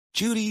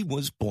Judy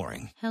was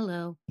boring.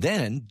 Hello.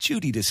 Then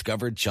Judy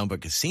discovered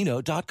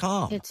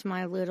ChumbaCasino.com. It's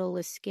my little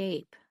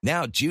escape.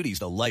 Now Judy's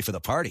the life of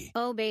the party.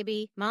 Oh,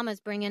 baby, mama's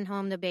bringing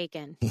home the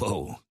bacon.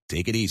 Whoa,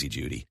 take it easy,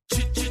 Judy.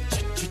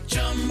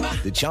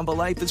 The Chumba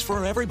life is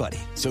for everybody.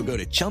 So go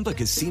to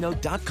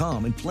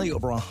ChumbaCasino.com and play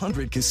over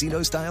 100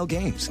 casino-style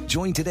games.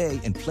 Join today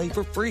and play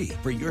for free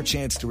for your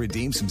chance to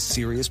redeem some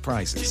serious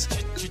prizes.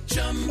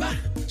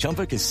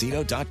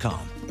 ChumbaCasino.com.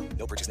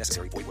 No purchase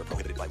necessary. Void where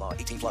prohibited by law.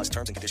 18 plus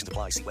terms and conditions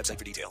apply. See website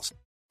for details.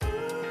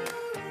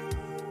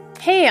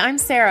 Hey, I'm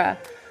Sarah.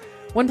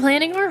 When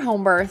planning our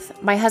home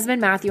birth, my husband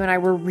Matthew and I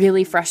were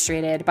really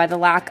frustrated by the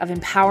lack of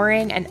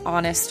empowering and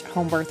honest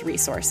home birth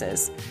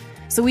resources.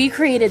 So we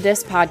created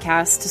this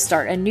podcast to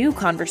start a new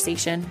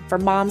conversation for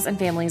moms and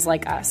families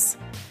like us.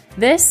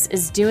 This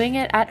is Doing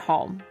It at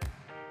Home.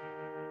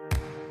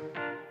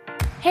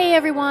 Hey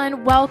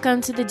everyone, welcome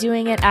to the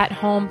Doing It at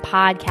Home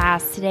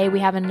podcast. Today we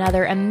have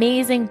another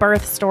amazing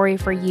birth story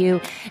for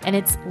you, and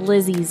it's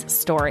Lizzie's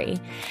story.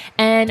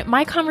 And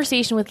my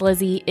conversation with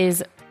Lizzie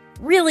is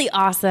really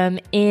awesome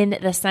in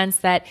the sense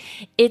that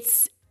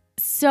it's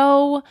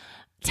so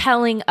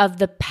telling of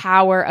the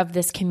power of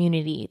this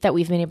community that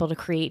we've been able to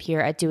create here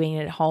at Doing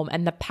It at Home,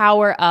 and the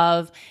power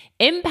of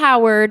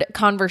empowered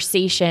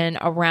conversation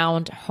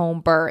around home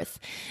birth.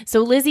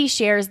 So Lizzie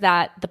shares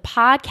that the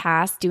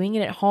podcast, Doing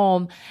It at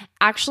Home,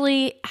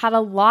 actually had a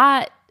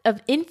lot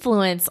of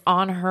influence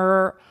on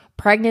her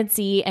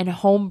pregnancy and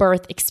home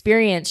birth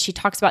experience. She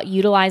talks about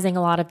utilizing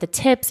a lot of the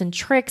tips and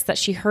tricks that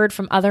she heard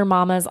from other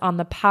mamas on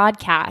the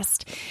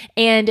podcast.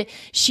 And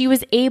she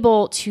was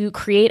able to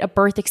create a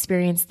birth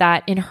experience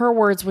that, in her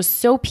words, was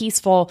so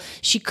peaceful,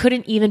 she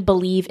couldn't even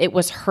believe it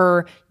was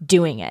her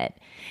doing it.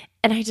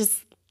 And I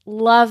just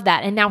love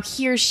that. And now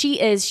here she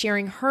is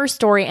sharing her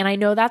story. And I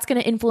know that's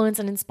going to influence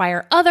and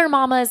inspire other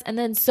mamas, and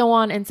then so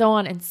on and so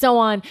on and so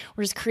on.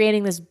 We're just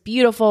creating this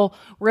beautiful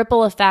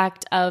ripple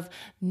effect of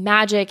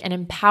magic and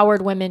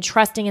empowered women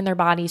trusting in their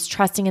bodies,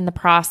 trusting in the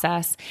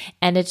process.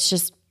 And it's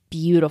just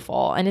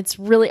beautiful. And it's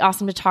really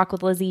awesome to talk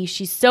with Lizzie.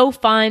 She's so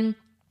fun.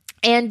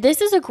 And this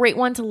is a great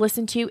one to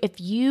listen to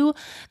if you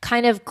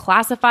kind of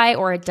classify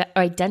or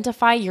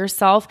identify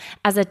yourself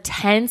as a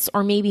tense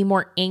or maybe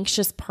more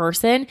anxious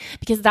person,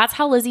 because that's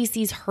how Lizzie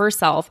sees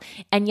herself.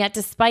 And yet,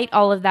 despite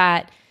all of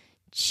that,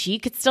 she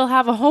could still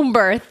have a home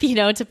birth,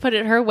 to put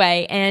it her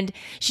way. And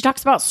she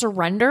talks about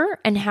surrender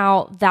and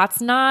how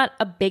that's not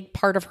a big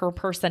part of her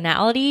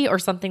personality or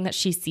something that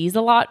she sees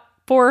a lot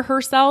for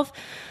herself,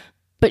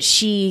 but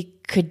she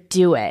could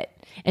do it,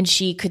 and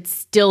she could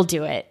still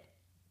do it.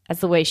 That's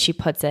the way she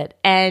puts it.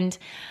 And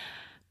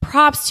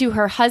props to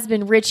her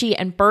husband, Richie,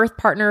 and birth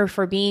partner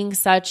for being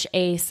such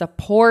a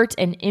support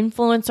and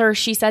influencer.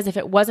 She says if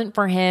it wasn't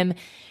for him,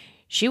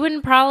 she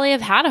wouldn't probably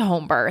have had a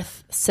home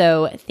birth.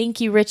 So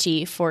thank you,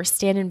 Richie, for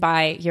standing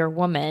by your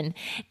woman.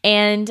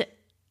 And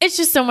it's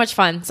just so much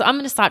fun. So I'm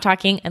going to stop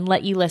talking and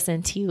let you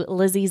listen to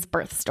Lizzie's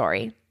birth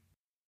story.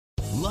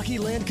 Lucky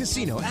Land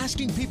Casino,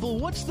 asking people,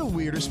 what's the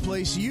weirdest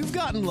place you've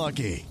gotten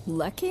lucky?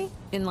 Lucky?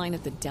 In line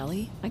at the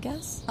deli, I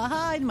guess?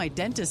 Aha, in my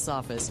dentist's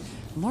office.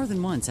 More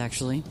than once,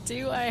 actually.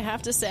 Do I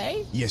have to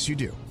say? Yes, you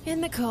do. In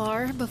the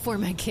car before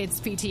my kids'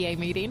 PTA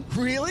meeting.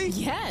 Really?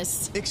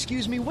 Yes.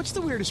 Excuse me, what's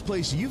the weirdest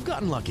place you've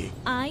gotten lucky?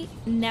 I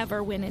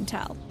never win and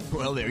tell.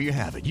 Well, there you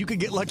have it. You can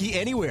get lucky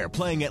anywhere,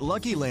 playing at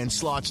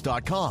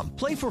LuckyLandSlots.com.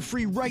 Play for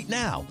free right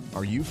now.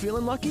 Are you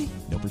feeling lucky?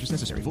 No purchase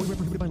necessary. Void where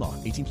prohibited by law.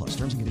 18 plus.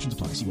 Terms and conditions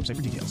apply. See website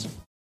for details.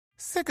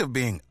 Sick of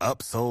being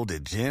upsold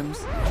at gyms?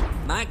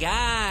 My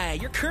guy,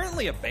 you're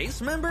currently a base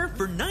member?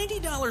 For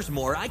 $90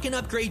 more, I can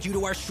upgrade you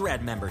to our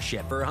Shred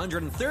membership. For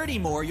 $130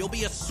 more, you'll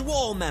be a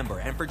Swole member.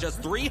 And for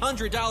just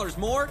 $300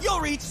 more, you'll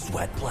reach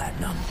Sweat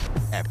Platinum.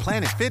 At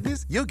Planet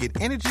Fitness, you'll get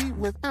energy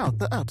without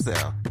the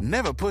upsell.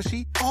 Never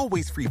pushy,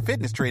 always free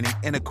fitness training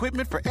and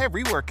equipment for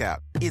every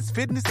workout. It's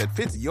fitness that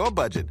fits your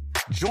budget.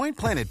 Join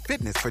Planet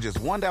Fitness for just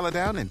 $1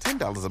 down and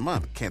 $10 a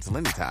month. Cancel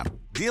anytime.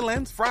 Deal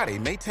ends Friday,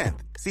 May 10th.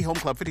 See Home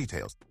Club for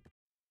details.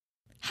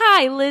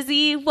 Hi,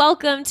 Lizzie.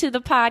 Welcome to the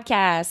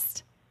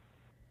podcast.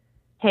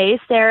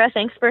 Hey, Sarah.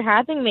 Thanks for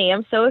having me.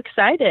 I'm so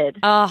excited.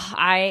 Oh,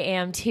 I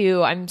am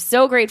too. I'm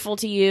so grateful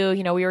to you.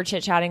 We were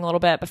chit-chatting a little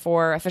bit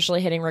before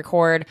officially hitting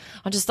record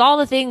on just all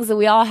the things that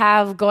we all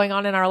have going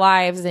on in our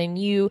lives, and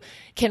you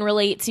can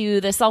relate to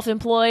the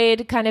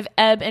self-employed kind of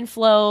ebb and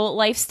flow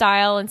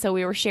lifestyle. And so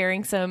we were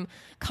sharing some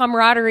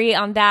camaraderie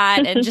on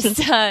that, and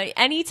just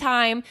any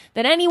time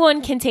that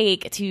anyone can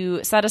take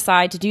to set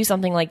aside to do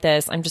something like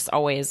this, I'm just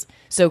always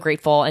so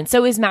grateful. And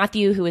so is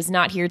Matthew, who is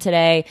not here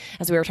today.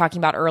 As we were talking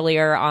about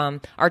earlier,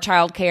 our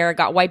childcare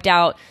got wiped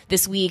out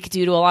this week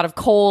due to a lot of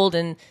cold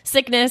and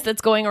sickness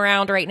that's going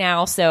around right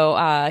now.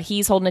 So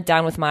he's holding it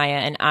down with Maya,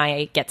 and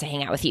I get to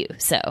hang out with you.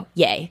 So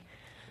yay.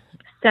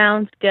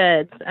 Sounds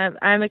good.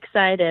 I'm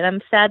excited.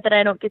 I'm sad that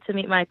I don't get to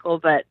meet Michael,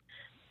 but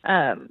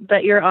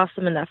But you're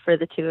awesome enough for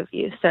the two of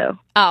you. So.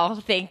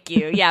 Oh, thank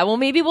you. Yeah. Well,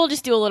 maybe we'll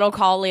just do a little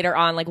call later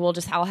on. Like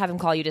I'll have him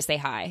call you to say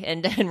hi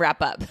and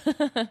wrap up.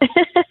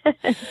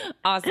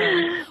 Awesome.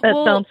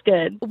 That sounds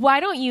good. Why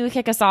don't you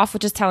kick us off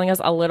with just telling us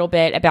a little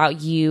bit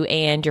about you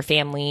and your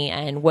family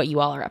and what you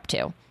all are up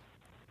to?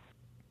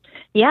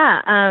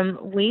 Yeah.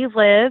 We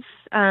live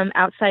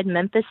outside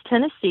Memphis,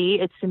 Tennessee.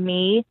 It's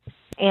me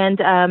and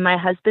my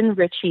husband,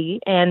 Richie,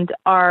 and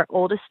our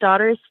oldest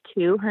daughter is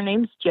 2. Her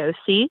name's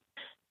Josie.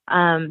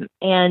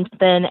 And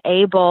then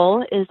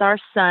Abel is our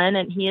son,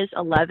 and he is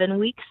 11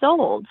 weeks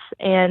old.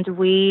 And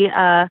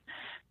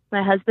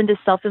my husband is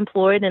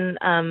self-employed, and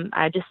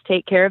I just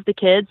take care of the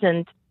kids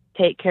and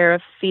take care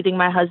of feeding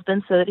my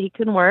husband so that he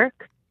can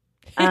work.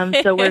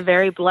 So we're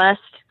very blessed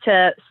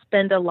to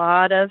spend a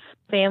lot of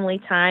family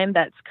time.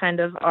 That's kind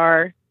of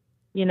our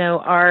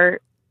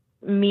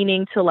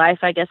meaning to life,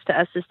 I guess, to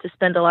us is to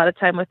spend a lot of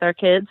time with our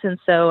kids. And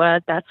so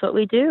that's what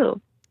we do.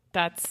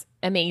 That's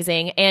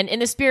amazing. And in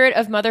the spirit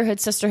of motherhood,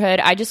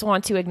 sisterhood, I just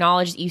want to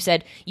acknowledge that you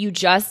said you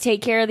just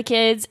take care of the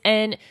kids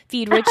and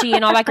feed Richie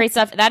and all that great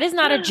stuff. That is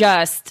not a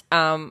just,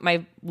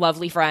 my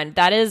lovely friend.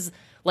 That is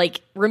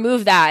like,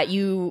 remove that.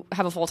 You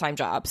have a full-time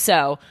job.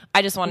 So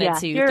I just wanted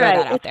to throw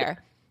that out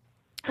there.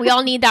 We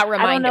all need that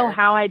reminder. I don't know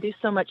how I do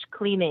so much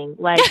cleaning.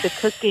 Like the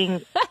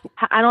cooking,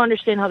 I don't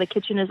understand how the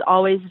kitchen is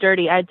always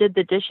dirty. I did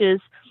the dishes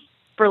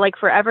for like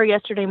forever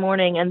yesterday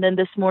morning, and then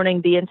this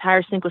morning the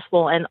entire sink was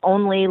full, and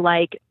only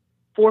like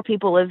 4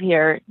 people live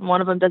here.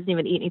 One of them doesn't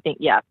even eat anything.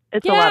 Yeah,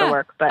 it's a lot of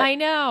work, but I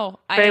know.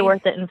 Very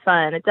worth it and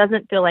fun. It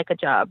doesn't feel like a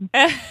job.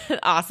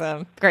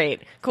 Awesome.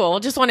 Great. Cool.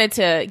 Just wanted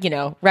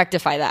to,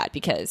 rectify that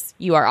because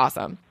you are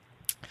awesome.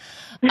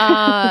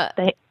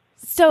 Thanks.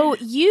 So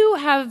you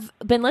have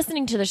been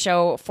listening to the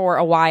show for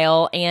a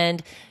while,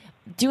 and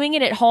doing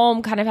it at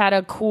home kind of had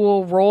a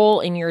cool role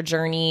in your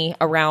journey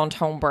around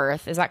home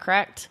birth. Is that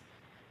correct?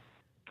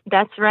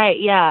 That's right.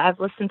 Yeah, I've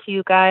listened to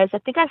you guys. I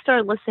think I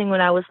started listening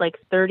when I was like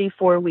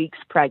 34 weeks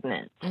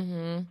pregnant.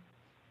 Mm-hmm.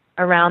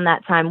 Around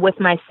that time with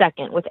my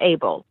second, with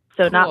Abel.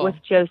 So Cool. Not with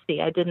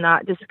Josie. I did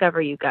not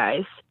discover you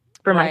guys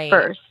for my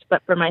first,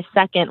 but for my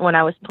second, when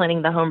I was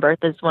planning the home birth,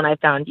 is when I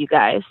found you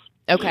guys.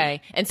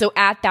 Okay. And so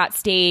at that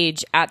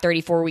stage, at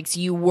 34 weeks,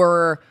 you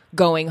were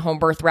going home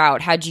birth route.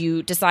 Had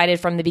you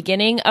decided from the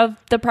beginning of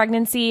the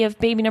pregnancy of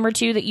baby number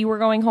 2 that you were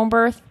going home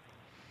birth?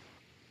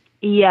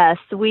 Yes,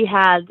 we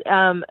had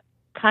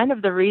kind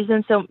of the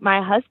reason. So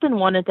my husband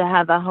wanted to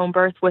have a home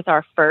birth with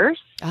our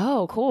first.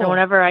 Oh, cool. And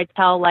whenever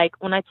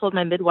when I told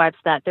my midwives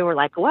that, they were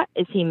like, what?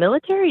 Is he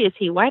military?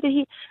 Why did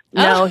he?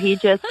 No,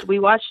 we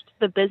watched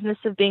The Business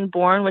of Being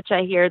Born, which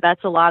I hear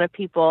that's a lot of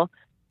people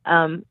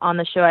on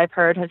the show I've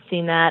heard have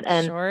seen that.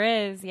 And sure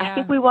is, yeah. I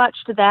think we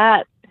watched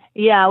that.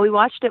 Yeah, we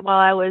watched it while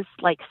I was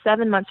like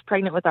 7 months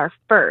pregnant with our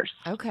first.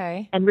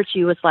 Okay. And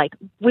Richie was like,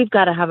 we've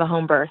got to have a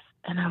home birth.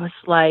 And I was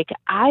like,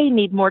 I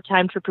need more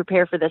time to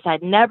prepare for this.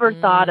 I'd never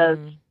thought of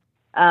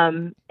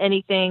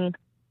anything,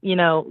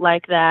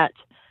 like that.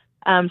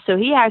 So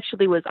he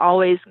actually was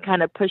always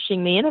kind of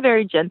pushing me in a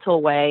very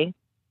gentle way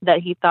that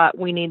he thought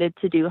we needed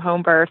to do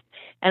home birth.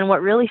 And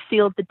what really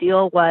sealed the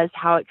deal was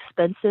how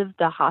expensive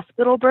the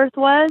hospital birth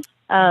was.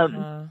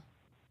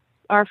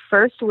 Our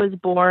first was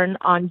born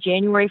on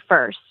January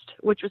 1st,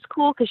 which was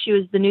cool because she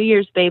was the New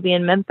Year's baby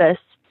in Memphis.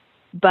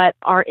 But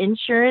our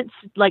insurance,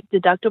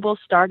 deductible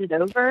started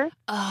over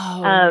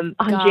on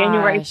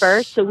January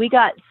 1st. So we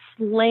got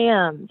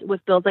slammed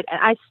with bills.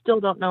 I still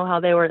don't know how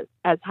they were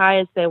as high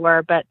as they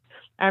were, but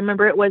I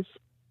remember it was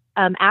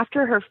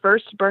after her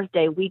first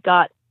birthday, we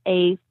got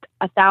a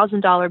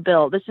 $1,000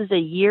 bill. This is a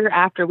year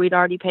after we'd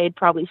already paid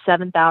probably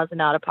 $7,000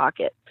 out of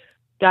pocket.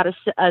 Got a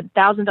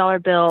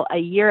 $1,000 bill a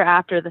year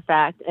after the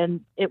fact.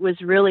 And it was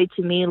really,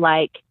 to me,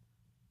 like,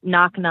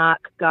 knock,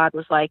 knock. God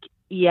was like,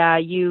 yeah,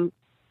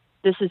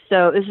 this is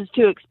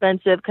too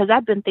expensive. Because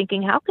I've been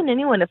thinking, how can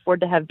anyone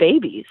afford to have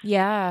babies?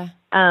 Yeah.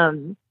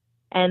 And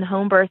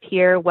home birth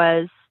here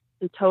was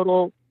the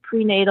total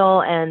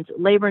prenatal and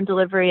labor and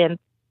delivery and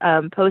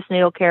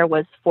postnatal care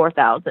was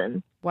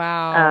 $4,000.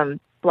 Wow.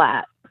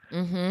 Flat.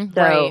 Mm-hmm.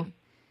 So, right.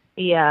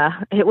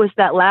 Yeah, it was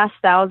that last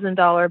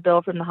 $1,000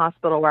 bill from the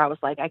hospital where I was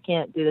like, I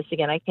can't do this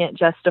again. I can't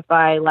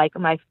justify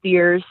my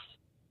fears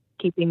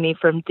keeping me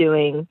from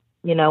doing,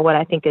 what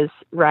I think is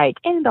right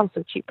and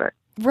also cheaper.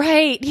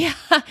 Right. Yeah.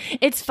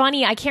 It's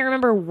funny. I can't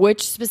remember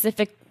which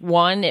specific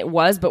one it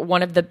was, but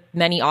one of the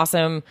many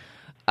awesome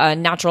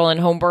natural and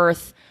home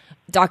birth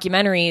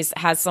documentaries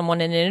has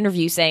someone in an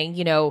interview saying,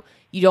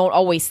 you don't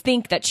always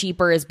think that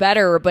cheaper is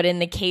better, but in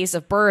the case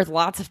of birth,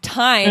 lots of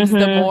times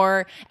the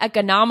more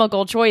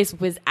economical choice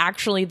was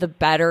actually the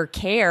better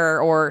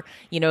care or,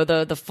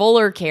 the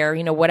fuller care,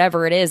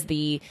 whatever it is,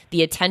 the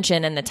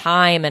attention and the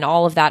time and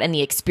all of that and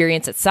the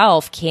experience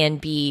itself can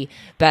be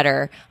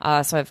better.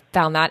 So I've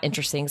found that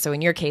interesting. So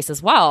in your case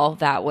as well,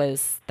 that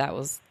was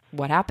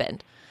what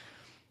happened.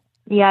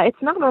 Yeah,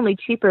 it's not only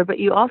cheaper, but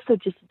you also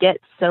just get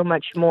so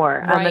much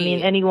more. Right.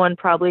 Anyone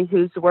probably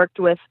who's worked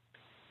with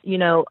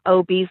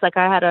OBs, like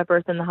I had a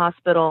birth in the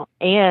hospital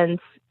and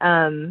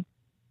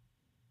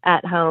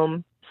at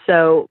home.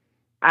 So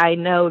I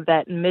know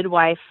that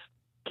midwife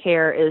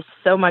care is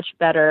so much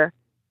better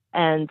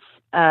and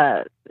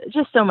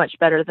just so much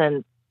better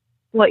than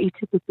what you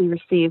typically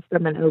receive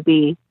from an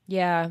OB.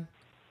 Yeah.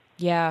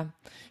 Yeah.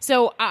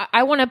 So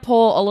I want to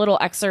pull a little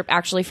excerpt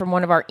actually from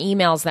one of our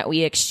emails that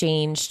we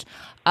exchanged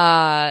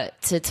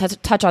to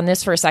touch on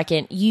this for a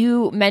second.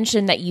 You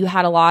mentioned that you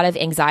had a lot of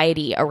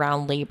anxiety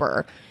around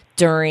labor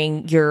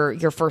during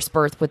your first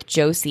birth with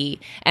Josie.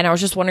 And I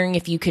was just wondering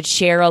if you could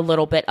share a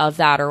little bit of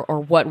that, or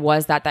what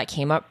was that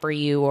came up for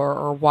you,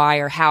 or why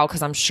or how,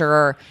 because I'm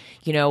sure,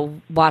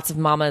 lots of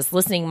mamas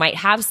listening might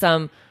have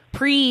some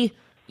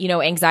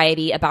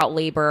anxiety about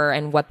labor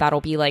and what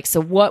that'll be like.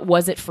 So what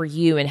was it for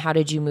you, and how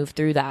did you move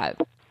through that?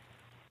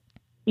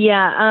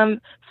 Yeah.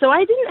 So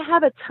I didn't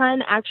have a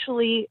ton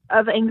actually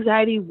of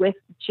anxiety with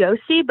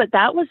Josie, but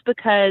that was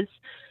because,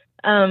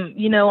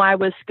 I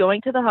was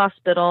going to the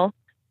hospital,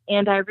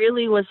 and I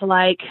really was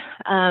like,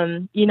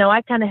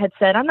 I kind of had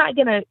said, I'm not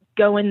going to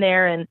go in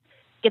there and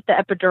get the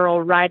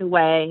epidural right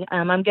away.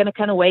 I'm going to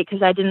kind of wait,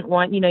 because I didn't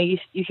want, you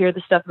hear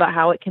the stuff about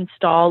how it can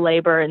stall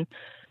labor. And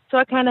so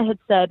I kind of had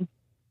said,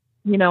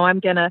 I'm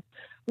going to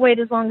wait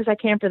as long as I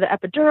can for the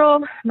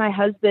epidural. My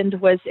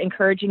husband was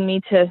encouraging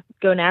me to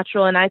go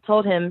natural. And I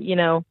told him,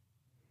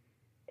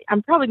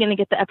 I'm probably going to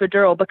get the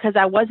epidural, because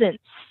I wasn't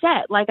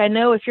set. Like, I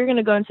know if you're going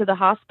to go into the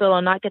hospital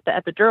and not get the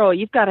epidural,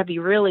 you've got to be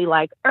really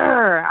like,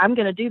 I'm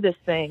going to do this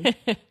thing.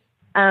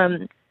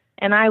 And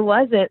I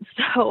wasn't.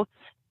 So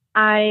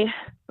I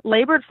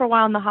labored for a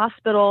while in the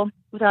hospital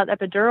without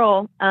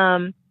epidural.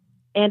 And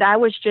I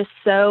was just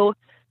so,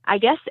 I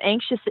guess,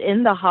 anxious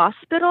in the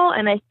hospital.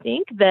 And I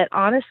think that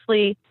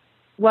honestly,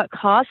 what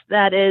caused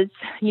that is,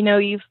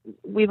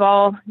 we've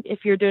all,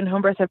 if you're doing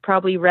home birth, have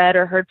probably read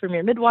or heard from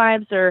your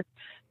midwives or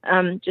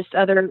just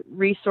other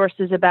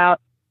resources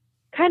about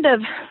kind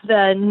of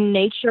the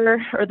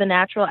nature or the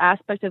natural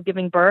aspect of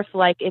giving birth.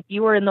 Like, if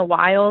you were in the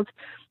wild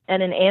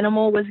and an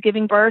animal was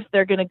giving birth,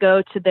 they're going to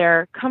go to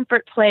their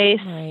comfort place,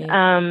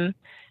 right,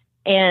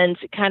 and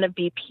kind of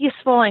be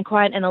peaceful and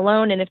quiet and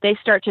alone. And if they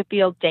start to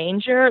feel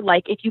danger,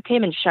 like if you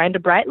came and shined a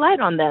bright light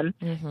on them,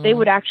 they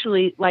would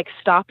actually like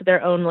stop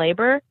their own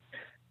labor.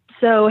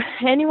 So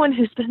anyone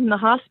who's been in the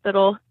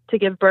hospital to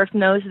give birth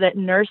knows that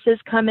nurses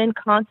come in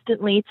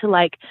constantly to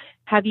like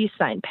have you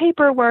sign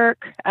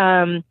paperwork,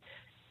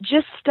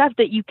 just stuff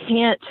that you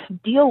can't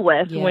deal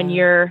with when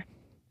you're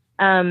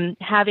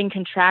having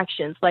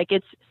contractions. Like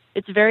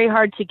it's very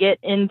hard to get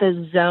in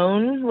the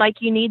zone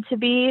like you need to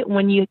be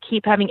when you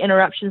keep having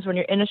interruptions when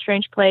you're in a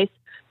strange place.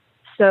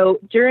 So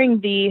during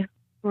the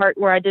part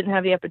where I didn't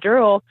have the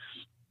epidural,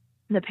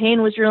 the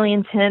pain was really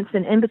intense.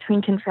 And in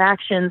between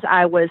contractions,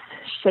 I was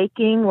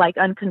shaking like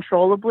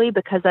uncontrollably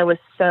because I was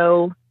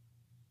so,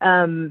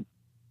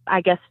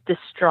 I guess,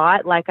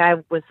 distraught. Like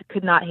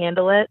could not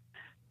handle it.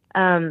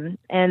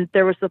 And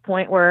there was the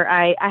point where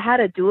I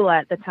had a doula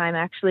at the time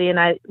actually. And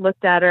I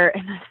looked at her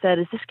and I said,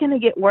 is this going to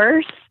get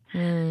worse?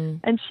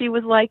 And she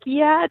was like,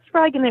 yeah, it's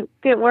probably going to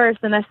get worse.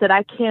 And I said,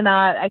 I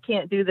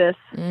can't do this.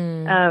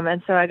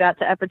 And so I got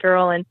the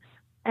epidural and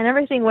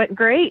everything went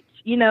great.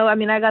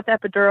 I got the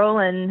epidural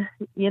and,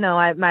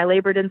 my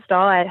labor didn't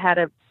stall. I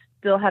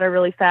still had a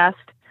really fast,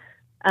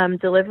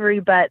 delivery,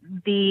 but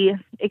the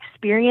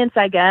experience,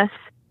 I guess,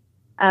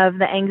 of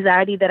the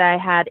anxiety that I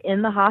had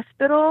in the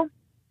hospital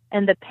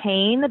and the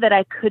pain that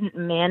I couldn't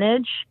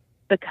manage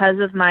because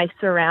of my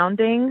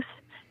surroundings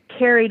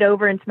carried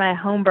over into my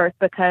home birth,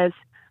 because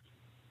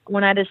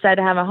when I decided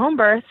to have a home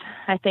birth,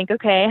 I think,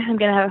 okay, I'm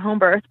going to have a home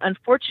birth.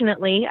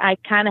 Unfortunately, I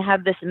kind of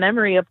have this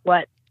memory of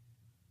what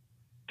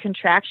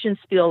contractions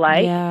feel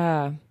like.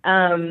 Yeah.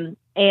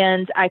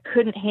 And I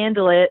couldn't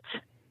handle it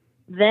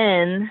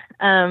then.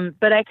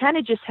 But I kind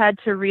of just had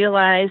to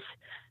realize,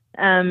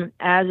 as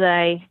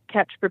I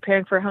kept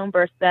preparing for home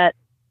birth, that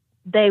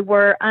they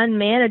were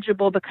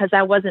unmanageable because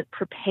I wasn't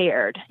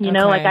prepared.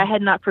 Like I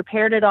had not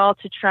prepared at all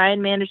to try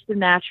and manage them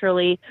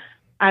naturally.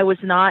 I was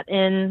not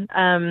in,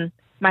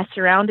 my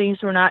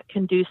surroundings were not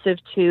conducive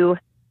to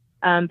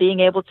being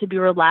able to be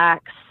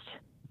relaxed.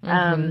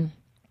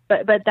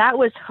 But that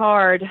was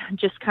hard,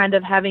 just kind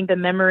of having the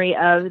memory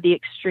of the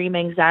extreme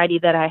anxiety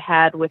that I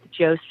had with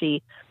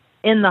Josie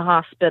in the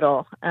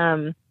hospital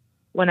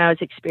when I was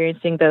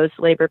experiencing those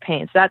labor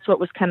pains. That's what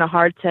was kind of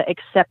hard to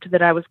accept,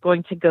 that I was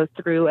going to go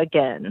through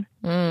again.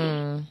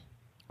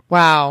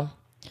 Wow.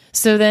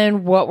 So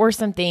then what were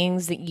some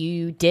things that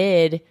you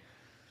did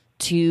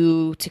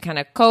to kind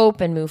of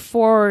cope and move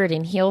forward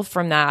and heal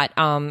from that?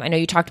 I know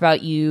you talked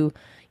about you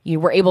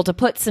were able to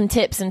put some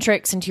tips and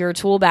tricks into your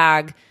tool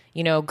bag,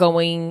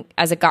 going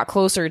as it got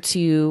closer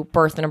to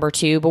birth number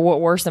 2, but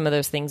what were some of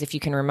those things, if you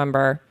can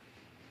remember?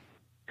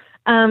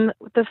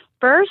 The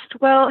first,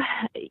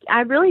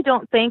 I really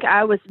don't think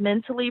I was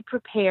mentally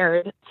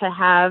prepared to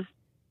have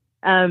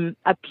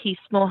a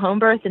peaceful home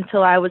birth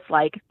until I was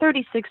like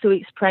 36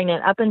 weeks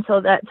pregnant. Up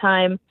until that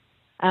time,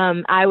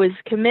 I was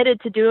committed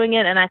to doing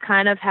it, and I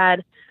kind of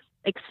had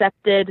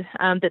accepted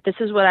that this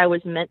is what I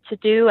was meant to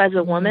do as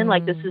a woman.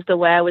 Like, this is the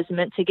way I was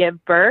meant to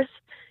give birth,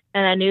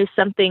 and I knew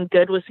something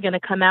good was going to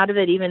come out of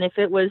it, even if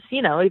it was,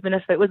 even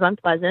if it was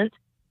unpleasant.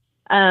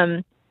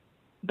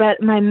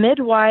 But my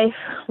midwife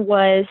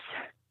was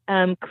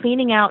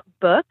cleaning out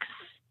books,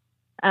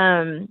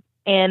 and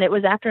it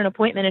was after an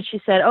appointment, and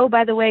she said, "Oh,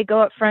 by the way,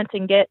 go up front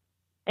and get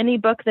any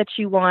book that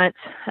you want.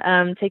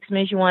 Take as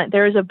many as you want."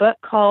 There is a book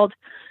called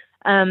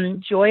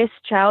Joyous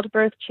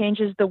Childbirth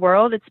Changes the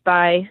World. It's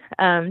by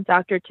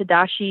Dr.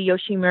 Tadashi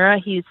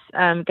Yoshimura. He's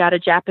got a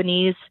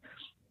Japanese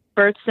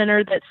birth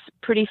center that's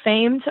pretty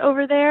famed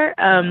over there.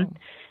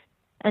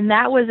 And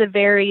that was a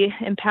very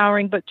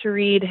empowering book to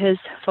read. His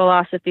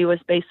philosophy was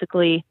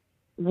basically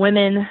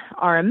women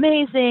are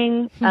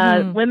amazing.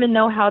 Women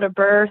know how to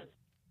birth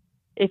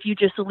if you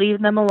just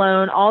leave them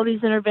alone. All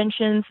these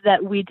interventions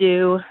that we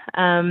do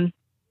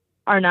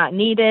are not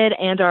needed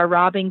and are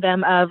robbing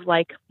them of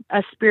like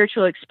a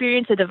spiritual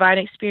experience, a divine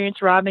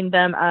experience, robbing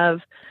them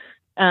of,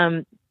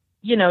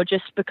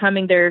 just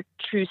becoming their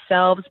true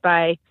selves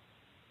by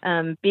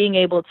being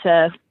able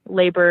to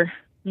labor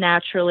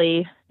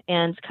naturally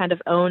and kind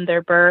of own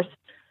their birth.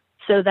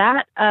 So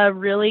that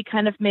really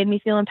kind of made me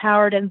feel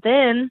empowered. And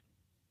then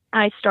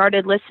I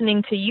started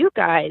listening to you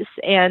guys.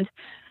 And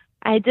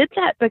I did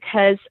that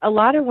because a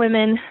lot of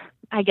women,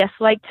 I guess,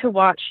 like to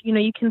watch,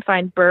 you can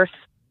find birth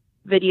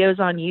videos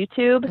on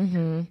YouTube.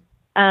 Mm-hmm.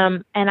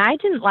 And I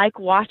didn't like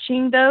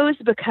watching those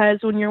because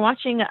when you're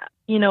watching,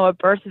 a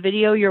birth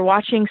video, you're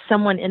watching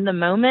someone in the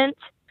moment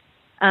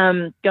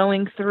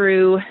going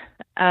through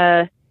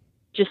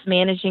just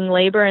managing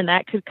labor, and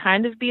that could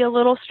kind of be a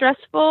little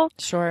stressful.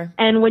 Sure.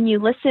 And when you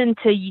listen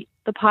to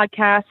the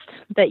podcast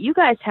that you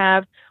guys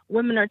have,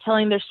 women are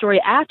telling their story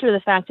after the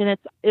fact, and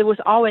it was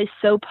always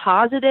so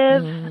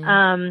positive.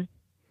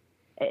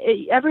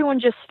 Everyone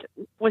just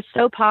was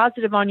so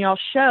positive on y'all's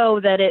show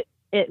that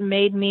it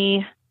made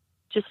me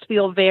just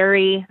feel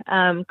very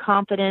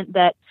confident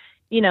that,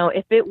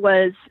 if it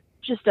was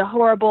just a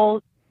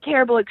horrible,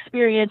 terrible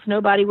experience,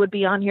 nobody would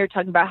be on here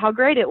talking about how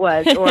great it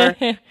was or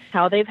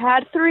how they've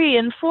had 3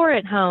 and 4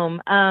 at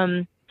home.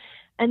 And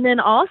then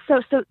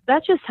also, so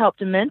that just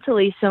helped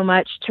mentally so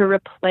much to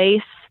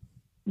replace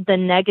the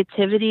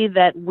negativity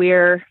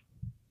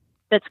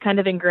that's kind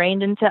of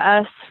ingrained into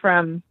us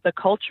from the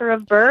culture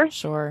of birth.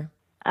 Sure.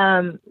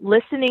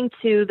 Listening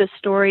to the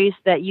stories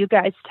that you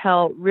guys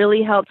tell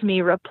really helped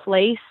me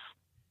replace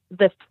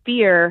the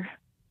fear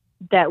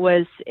that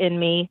was in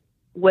me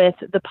with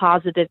the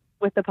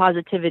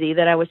positivity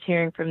that I was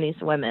hearing from these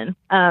women.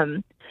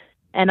 And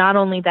not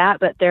only that,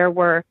 but there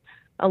were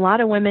a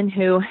lot of women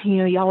who,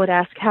 y'all would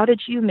ask, how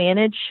did you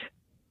manage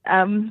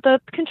the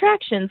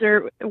contractions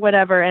or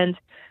whatever? And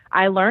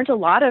I learned a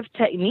lot of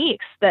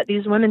techniques that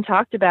these women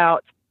talked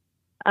about.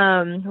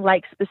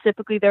 Like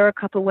specifically, there were a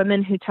couple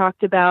women who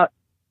talked about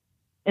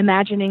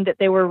imagining that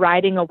they were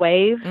riding a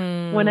wave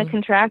when a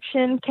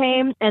contraction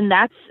came. And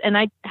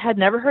I had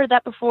never heard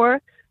that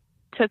before.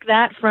 Took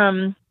that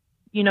from,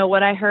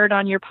 what I heard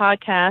on your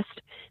podcast.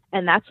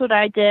 And that's what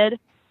I did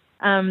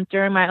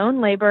during my own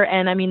labor.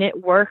 And I mean,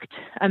 it worked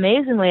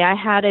amazingly. I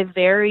had a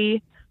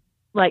very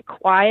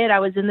quiet, I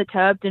was in the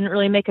tub, didn't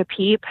really make a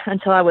peep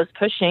until I was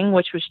pushing,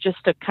 which was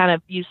just to kind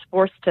of use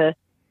force to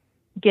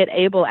get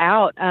Abel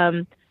out.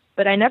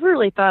 But I never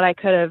really thought I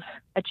could have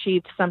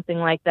achieved something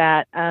like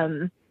that.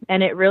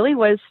 And it really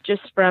was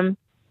just from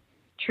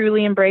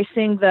truly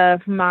embracing the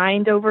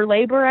mind over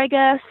labor, I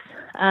guess,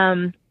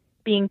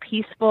 being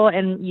peaceful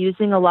and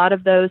using a lot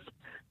of those.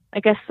 I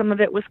guess some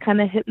of it was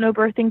kind of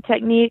hypnobirthing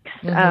techniques.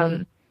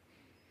 Mm-hmm.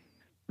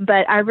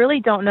 But I really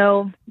don't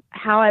know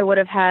how I would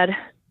have had,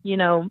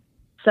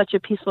 such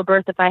a peaceful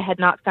birth if I had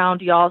not found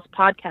y'all's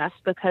podcast,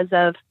 because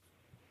of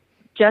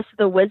just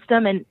the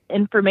wisdom and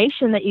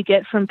information that you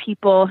get from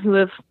people who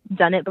have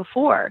done it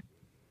before.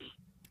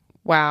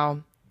 Wow.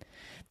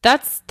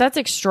 That's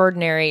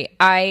extraordinary.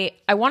 I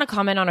want to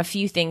comment on a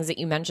few things that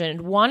you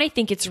mentioned. One, I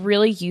think it's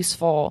really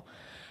useful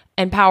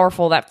and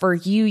powerful that for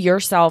you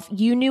yourself,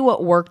 you knew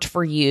what worked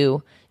for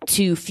you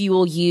to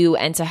fuel you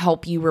and to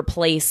help you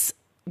replace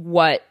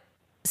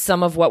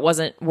some of what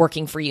wasn't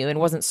working for you and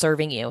wasn't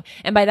serving you.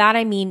 And by that,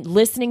 I mean,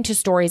 listening to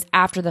stories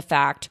after the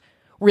fact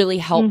really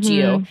helped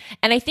you.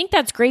 And I think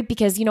that's great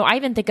because, I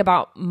even think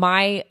about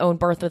my own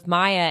birth with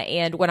Maya.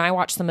 And when I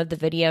watch some of the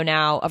video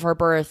now of her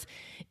birth,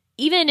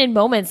 even in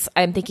moments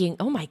I'm thinking,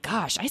 oh my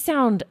gosh, I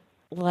sound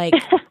like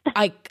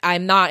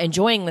I'm not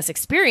enjoying this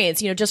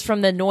experience, just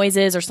from the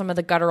noises or some of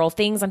the guttural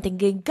things. I'm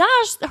thinking,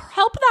 gosh,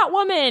 help that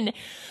woman.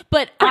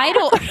 But I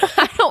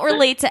don't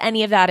relate to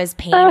any of that as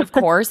pain, of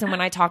course. And when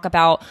I talk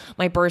about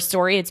my birth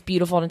story, it's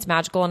beautiful and it's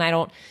magical. And I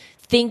don't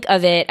think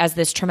of it as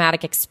this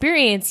traumatic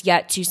experience,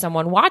 yet to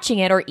someone watching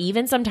it, or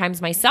even sometimes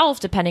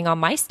myself, depending on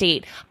my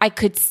state, I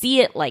could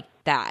see it like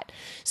that.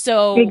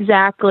 So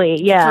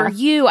exactly. Yeah. For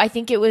you, I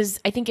think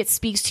it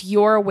speaks to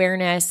your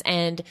awareness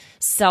and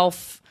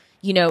self,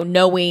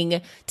 knowing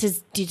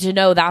to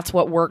know that's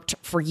what worked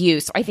for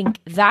you. So I think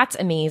that's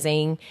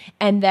amazing.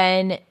 And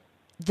then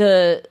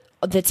the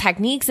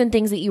techniques and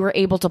things that you were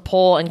able to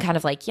pull and kind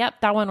of yep,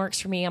 that one works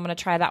for me. I'm going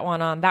to try that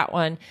one on that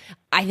one,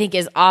 I think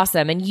is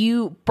awesome. And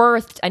you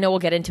birthed, I know we'll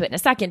get into it in a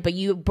second, but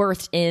you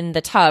birthed in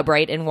the tub,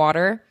 right? In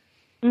water.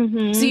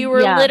 Mm-hmm. So you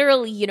were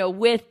literally, you know,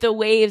 with the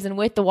waves and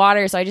with the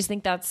water. So I just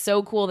think that's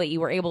so cool that you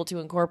were able to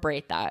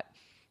incorporate that.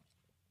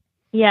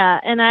 Yeah.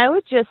 And I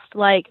would just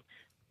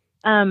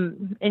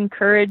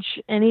encourage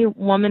any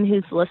woman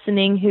who's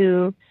listening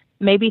who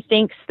maybe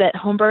thinks that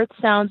home birth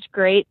sounds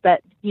great,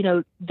 but, you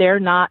know, they're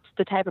not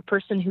the type of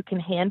person who can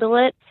handle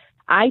it.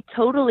 I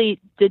totally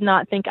did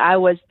not think I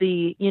was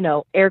the, you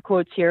know, air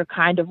quotes here,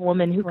 kind of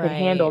woman who could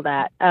handle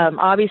that.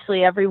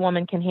 Obviously every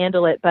woman can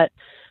handle it, but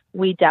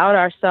we doubt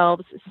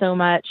ourselves so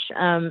much.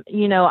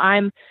 You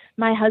know,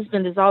 my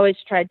husband has always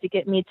tried to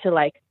get me to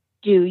like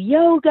do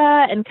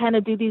yoga and kind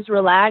of do these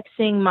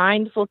relaxing,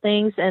 mindful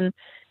things. And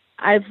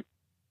I've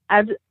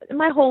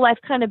my whole life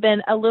kind of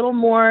been a little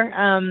more,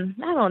 I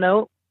don't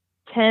know,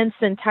 tense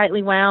and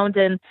tightly wound,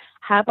 and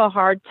have a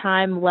hard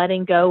time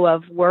letting go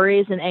of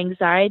worries and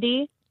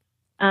anxiety.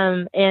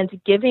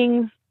 And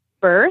giving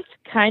birth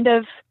kind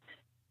of,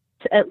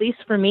 at least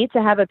for me,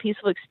 to have a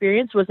peaceful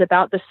experience was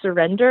about the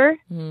surrender.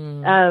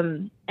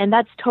 And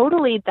that's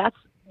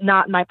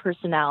not my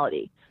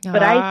personality,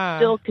 but I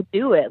still could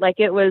do it. Like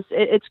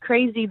it's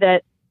crazy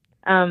that,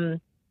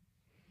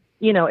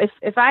 you know,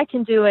 if I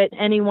can do it,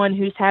 anyone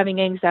who's having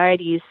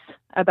anxieties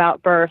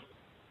about birth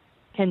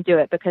can do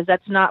it, because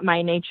that's not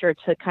my nature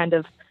to kind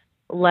of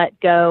let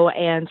go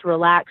and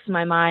relax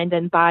my mind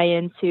and buy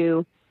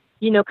into,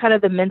 you know, kind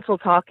of the mental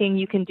talking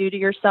you can do to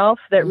yourself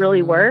that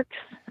really works.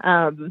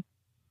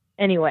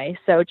 Anyway,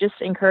 so just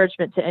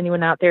encouragement to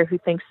anyone out there who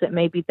thinks that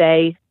maybe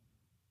they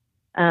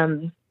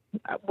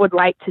would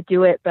like to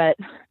do it, but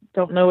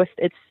don't know if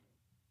it's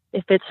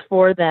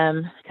for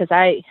them. Because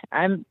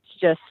I'm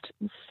just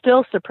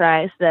still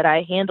surprised that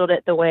I handled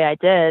it the way I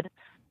did.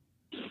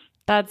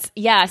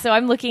 So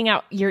I'm looking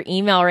at your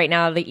email right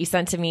now that you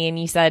sent to me, and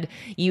you said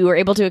you were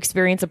able to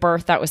experience a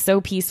birth that was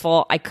so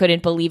peaceful, I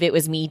couldn't believe it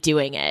was me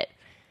doing it.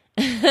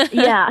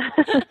 Yeah.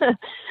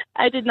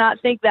 I did not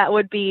think that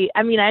would be,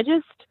 I mean, I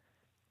knew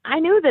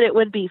that it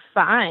would be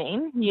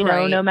fine, you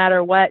know, no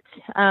matter what.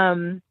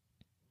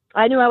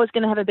 I knew I was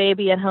going to have a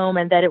baby at home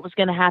and that it was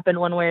going to happen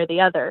one way or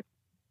the other.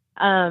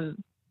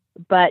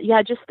 But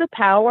yeah, just the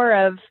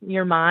power of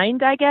your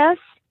mind, I guess.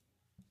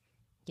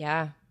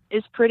 Yeah.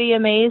 Is pretty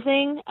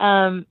amazing.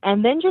 And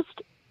then just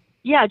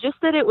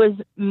that it was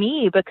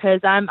me,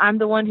 because I'm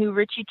the one who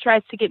Richie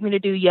tries to get me to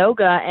do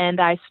yoga, and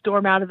I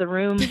storm out of the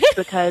room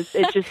because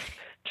it just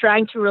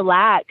trying to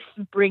relax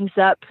brings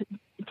up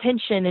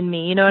tension in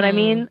me. You know what I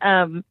mean?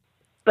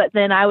 But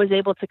then I was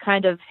able to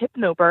kind of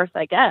hypnobirth,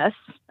 I guess.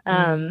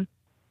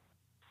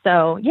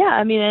 So yeah,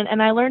 I mean,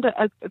 and I learned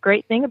a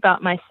great thing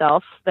about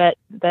myself, that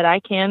I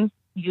can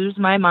use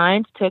my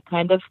mind to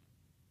kind of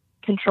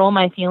control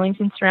my feelings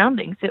and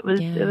surroundings. It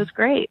was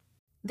great.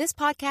 This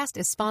podcast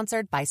is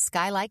sponsored by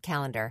Skylight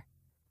Calendar.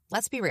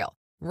 Let's be real.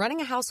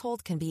 Running a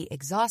household can be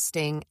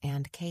exhausting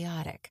and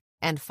chaotic.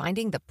 And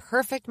finding the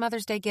perfect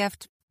Mother's Day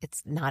gift,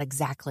 it's not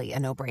exactly a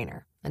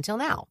no-brainer. Until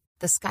now.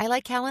 The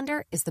Skylight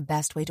Calendar is the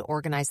best way to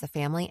organize the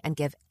family and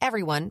give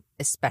everyone,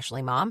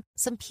 especially mom,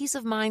 some peace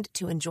of mind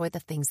to enjoy the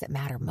things that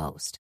matter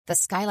most. The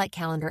Skylight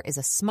Calendar is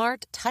a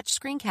smart,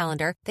 touchscreen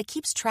calendar that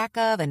keeps track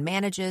of and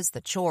manages the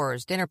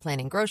chores, dinner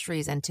planning,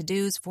 groceries, and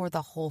to-dos for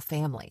the whole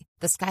family.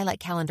 The Skylight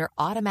Calendar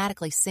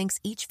automatically syncs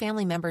each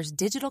family member's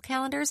digital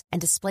calendars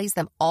and displays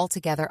them all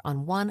together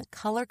on one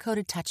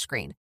color-coded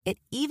touchscreen. It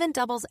even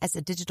doubles as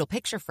a digital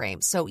picture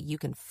frame, so you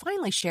can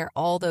finally share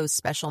all those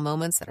special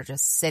moments that are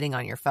just sitting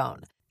on your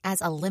phone. As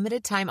a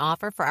limited-time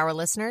offer for our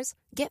listeners,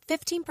 get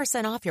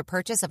 15% off your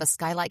purchase of a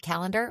Skylight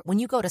Calendar when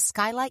you go to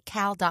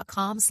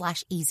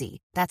skylightcal.com/easy.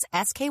 That's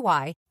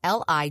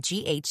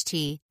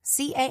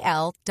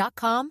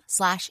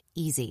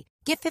SKYLIGHTCAL.com/easy.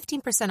 Get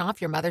 15%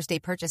 off your Mother's Day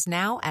purchase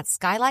now at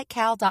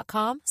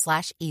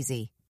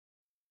skylightcal.com/easy.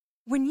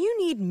 When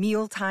you need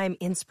mealtime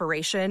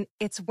inspiration,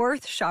 it's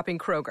worth shopping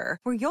Kroger,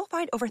 where you'll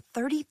find over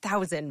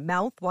 30,000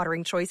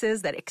 mouth-watering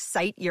choices that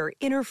excite your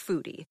inner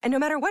foodie. And no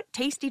matter what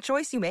tasty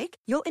choice you make,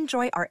 you'll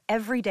enjoy our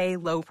everyday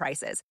low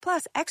prices,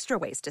 plus extra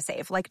ways to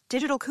save, like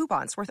digital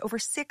coupons worth over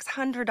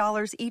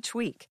 $600 each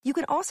week. You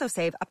can also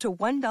save up to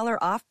 $1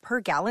 off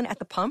per gallon at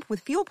the pump with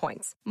fuel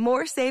points.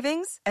 More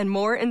savings and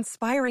more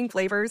inspiring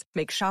flavors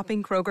make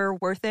shopping Kroger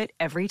worth it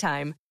every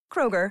time.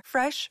 Kroger,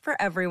 fresh for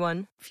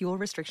everyone. Fuel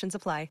restrictions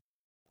apply.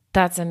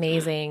 That's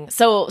amazing.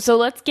 So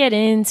let's get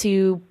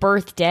into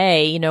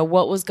birthday. You know,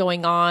 what was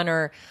going on,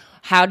 or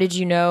how did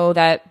you know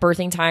that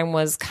birthing time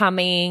was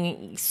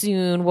coming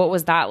soon? What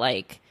was that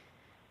like?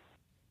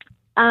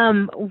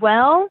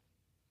 Well,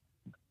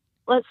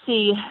 let's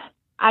see.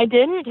 I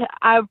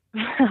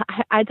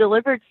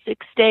delivered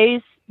 6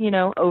 days,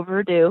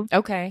 overdue.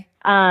 Okay.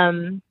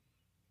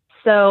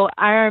 So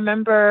I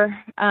remember,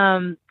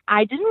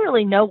 I didn't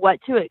really know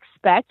what to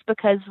expect,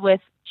 because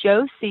with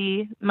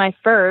Josie,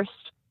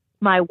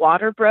 my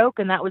water broke,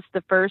 and that was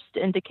the first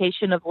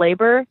indication of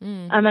labor.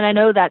 And I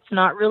know that's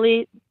not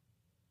really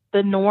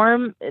the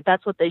norm.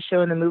 That's what they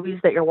show in the movies,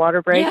 that your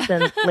water breaks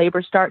and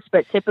labor starts,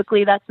 but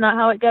typically that's not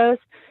how it goes.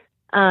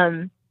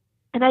 And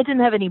I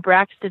didn't have any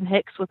Braxton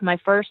Hicks with my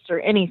first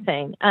or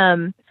anything.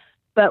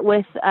 But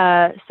with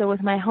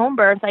my home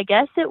birth, I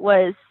guess it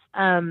was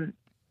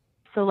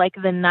So like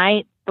the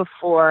night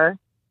before,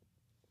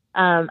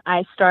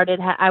 I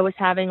was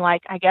having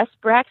like, I guess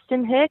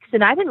Braxton Hicks,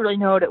 and I didn't really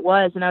know what it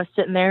was. And I was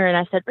sitting there and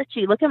I said,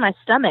 Richie, look at my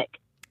stomach.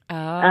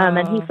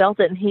 And he felt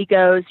it and he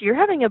goes, you're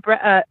having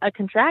a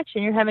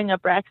contraction. You're having a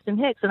Braxton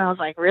Hicks. And I was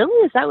like, really?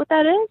 Is that what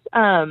that is?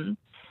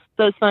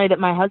 So it's funny that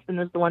my husband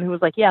was the one who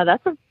was like, yeah,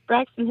 that's a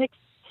Braxton Hicks.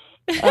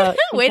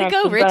 Way to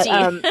go,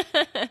 Richie.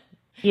 But,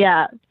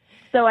 yeah.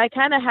 So I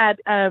kind of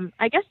had,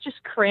 I guess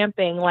just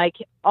cramping, like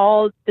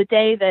all the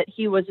day that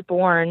he was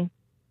born,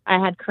 I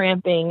had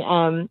cramping,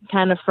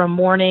 kind of from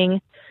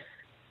morning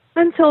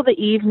until the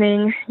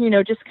evening,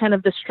 just kind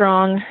of the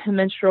strong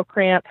menstrual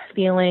cramp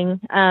feeling.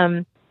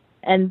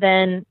 And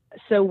then,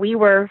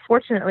 so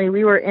fortunately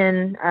we were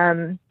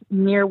in,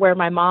 near where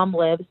my mom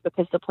lives,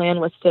 because the plan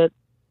was to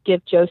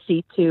give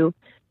Josie to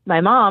my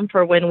mom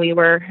for when we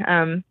were,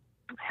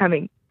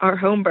 having our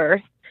home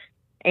birth.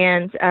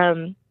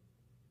 And,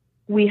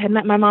 we had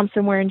met my mom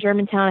somewhere in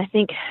Germantown, I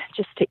think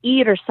just to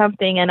eat or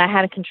something. And I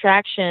had a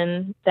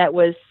contraction that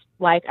was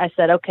like, I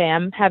said, okay,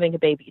 I'm having a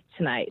baby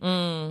tonight.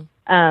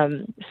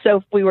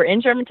 So we were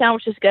in Germantown,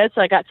 which is good.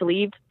 So I got to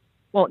leave.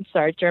 Well,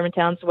 sorry,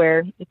 Germantown's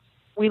where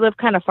we live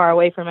kind of far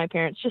away from my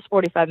parents, just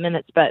 45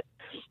 minutes, but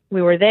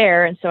we were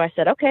there. And so I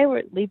said, okay,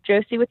 we'll leave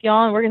Josie with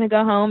y'all and we're going to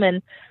go home,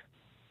 and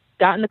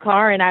got in the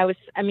car. And as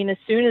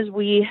soon as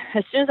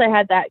I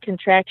had that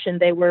contraction,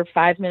 they were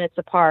 5 minutes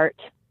apart.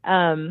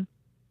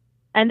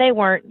 And they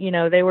weren't,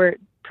 they were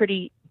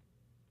pretty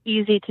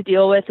easy to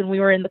deal with. And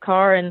we were in the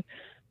car and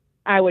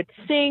I would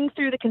sing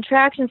through the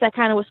contractions. I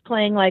kind of was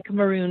playing like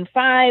Maroon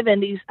 5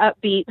 and these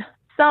upbeat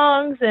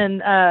songs,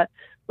 and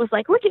was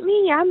like, look at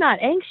me, I'm not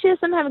anxious,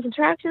 I'm having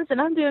contractions and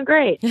I'm doing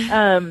great.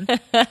 Got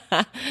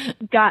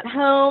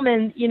home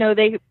and,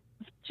 they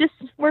just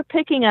were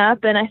picking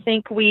up. And I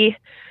think I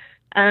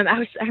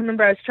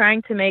remember I was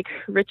trying to make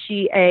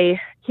Richie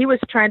he was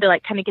trying to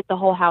like kind of get the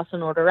whole house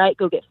in order, right?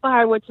 Go get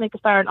firewood to make a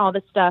fire and all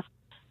this stuff.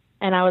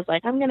 And I was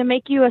like, I'm going to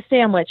make you a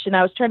sandwich. And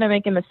I was trying to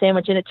make him a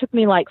sandwich. And it took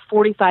me like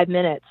 45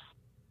 minutes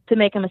to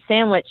make him a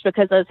sandwich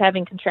because I was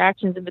having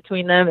contractions in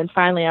between them. And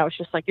finally I was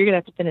just like, you're going to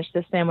have to finish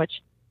this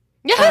sandwich.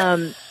 We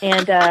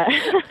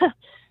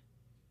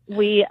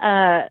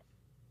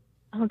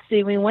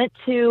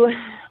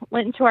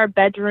went into our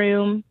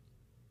bedroom.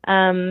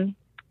 And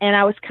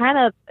I was kind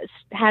of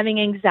having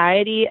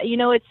anxiety.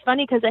 It's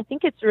funny because I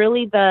think it's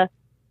really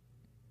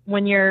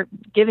when you're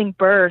giving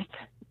birth,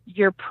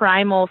 your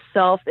primal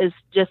self is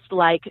just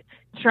like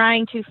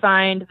trying to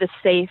find the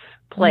safe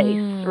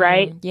place,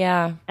 right?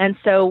 Yeah. And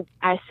so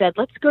I said,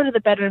 let's go to the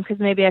bedroom because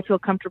maybe I feel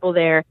comfortable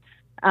there.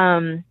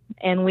 And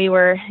we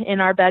were in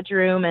our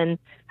bedroom and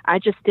I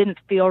just didn't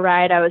feel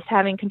right. I was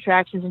having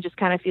contractions and just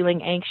kind of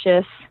feeling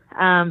anxious.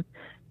 And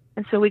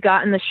so we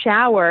got in the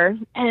shower,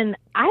 and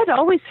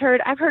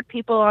I've heard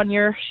people on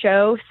your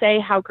show say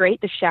how great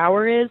the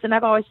shower is. And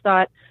I've always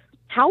thought,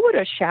 how would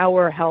a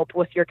shower help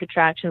with your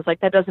contractions?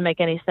 Like, that doesn't make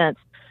any sense.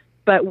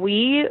 But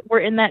we were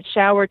in that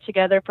shower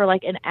together for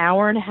like an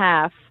hour and a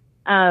half.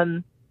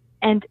 And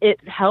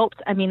it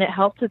helped. It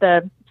helped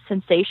the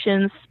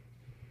sensations,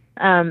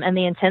 and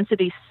the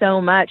intensity so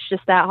much,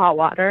 just that hot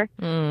water.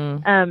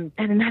 And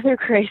another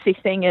crazy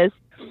thing is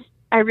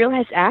I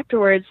realized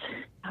afterwards,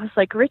 I was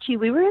like, Richie,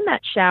 we were in that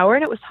shower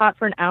and it was hot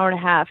for an hour and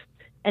a half.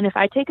 And if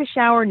I take a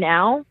shower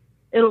now,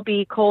 it'll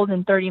be cold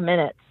in 30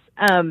 minutes.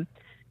 And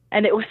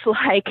it was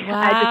like, wow.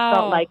 I just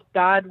felt like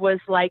God was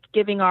like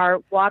giving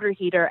our water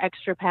heater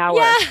extra power.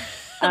 Yeah.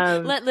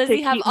 Let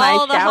Lizzie have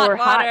all the hot water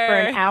hot for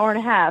an hour and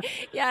a half.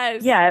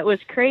 Yes. Yeah, it was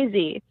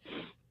crazy.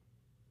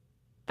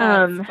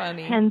 That's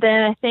funny. And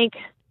then I think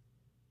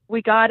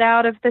we got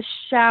out of the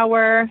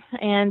shower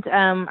and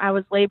I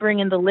was laboring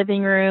in the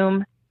living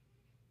room.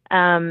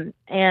 And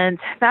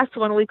that's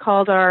when we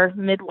called our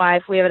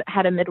midwife. We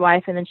had a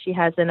midwife, and then she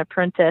has an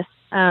apprentice,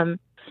 and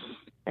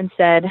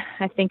said,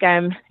 I think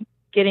I'm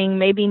getting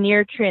maybe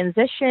near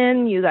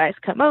transition. You guys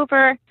come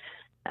over.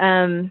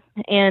 And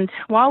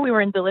while we were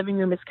in the living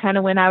room is kind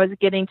of when I was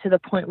getting to the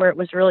point where it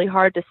was really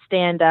hard to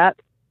stand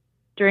up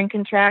during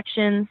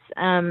contractions.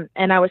 And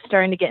I was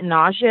starting to get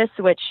nauseous,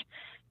 which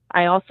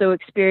I also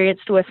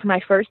experienced with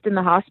my first in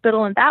the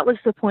hospital. And that was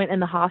the point in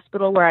the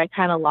hospital where I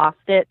kind of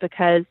lost it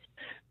because,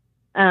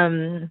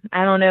 I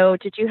don't know,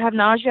 did you have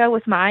nausea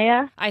with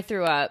Maya? I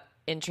threw up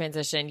in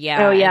transition.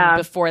 Yeah. Oh, yeah. And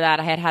before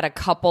that, I had a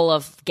couple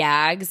of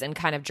gags and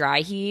kind of dry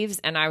heaves.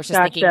 And I was just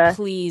thinking,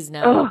 please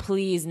no,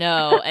 please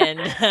no.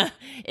 And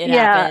it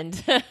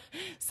happened.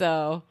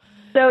 So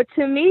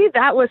to me,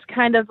 that was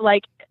kind of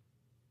like,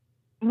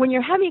 when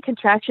you're having a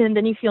contraction and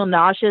then you feel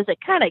nauseous, it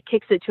kind of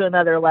kicks it to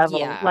another level.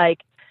 Yeah. Like,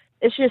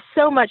 it's just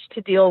so much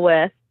to deal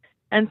with.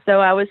 And so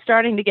I was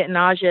starting to get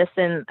nauseous,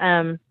 and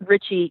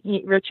Richie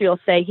will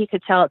say he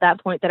could tell at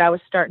that point that I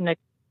was starting to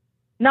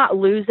not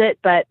lose it,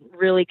 but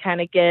really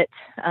kind of get,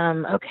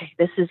 okay,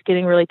 this is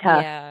getting really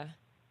tough. Yeah.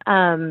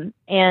 And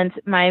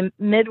my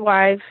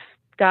midwife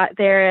got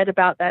there at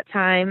about that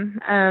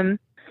time, and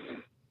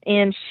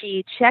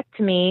she checked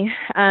me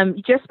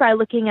just by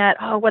looking at,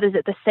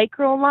 the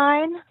sacral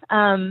line.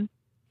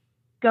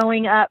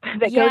 going up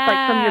that goes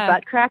like from your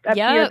butt crack up to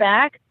your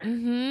back.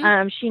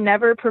 Mm-hmm. She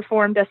never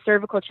performed a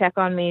cervical check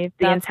on me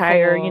the That's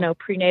entire, cool.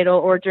 Prenatal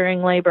or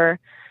during labor.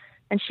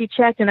 And she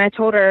checked, and I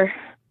told her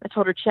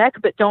check,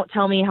 but don't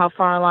tell me how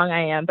far along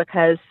I am,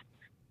 because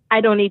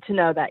I don't need to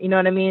know that. You know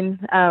what I mean?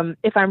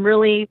 If I'm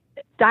really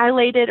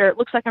dilated, or it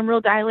looks like I'm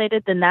real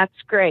dilated, then that's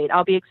great.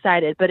 I'll be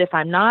excited. But if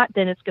I'm not,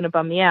 then it's going to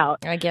bum me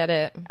out. I get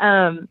it.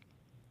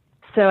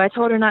 So I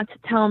told her not to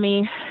tell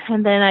me,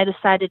 and then I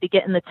decided to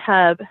get in the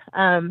tub.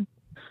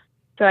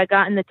 So I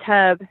got in the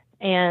tub,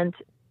 and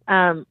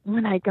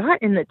when I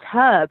got in the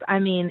tub, I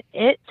mean,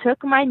 it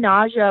took my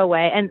nausea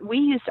away. And we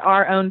used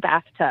our own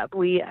bathtub.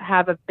 We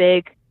have a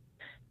big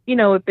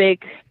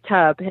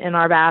tub in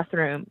our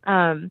bathroom.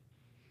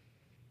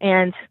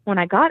 And when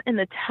I got in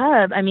the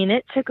tub, I mean,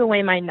 it took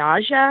away my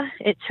nausea.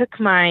 It took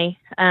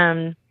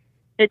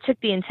it took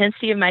the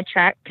intensity of my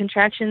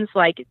contractions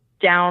like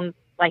down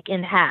like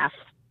in half.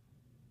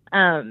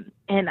 And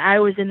I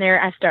was in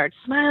there, I started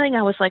smiling.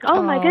 I was like,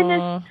 oh my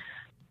goodness,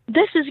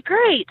 this is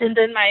great. And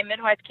then my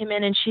midwife came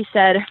in and she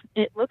said,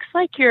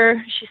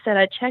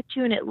 I checked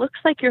you and it looks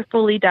like you're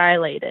fully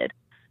dilated,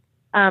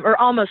 or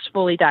almost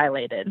fully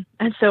dilated.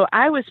 And so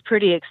I was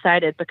pretty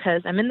excited,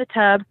 because I'm in the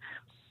tub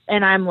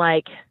and I'm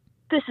like,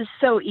 this is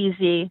so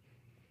easy,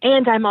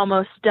 and I'm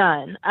almost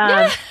done.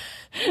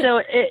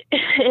 So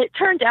it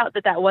turned out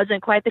that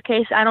wasn't quite the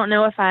case. I don't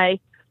know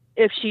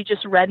if she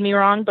just read me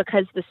wrong,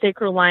 because the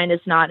sacral line is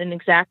not an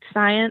exact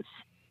science.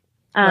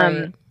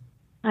 Right.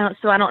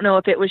 So I don't know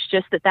if it was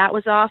just that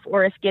was off,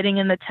 or if getting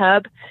in the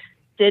tub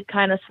did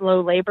kind of slow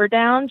labor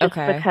down, just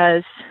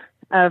because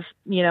of,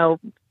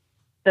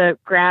 the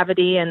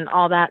gravity and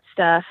all that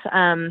stuff.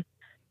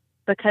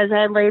 Because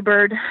I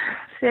labored,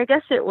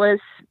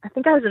 I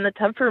think I was in the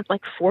tub for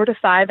like 4 to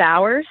 5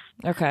 hours.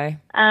 Okay.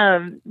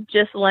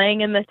 Just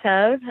laying in the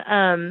tub.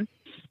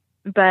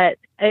 But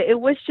it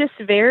was just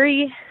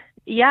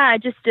I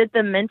just did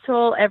the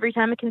mental, every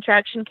time a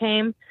contraction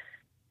came,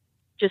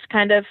 just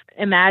kind of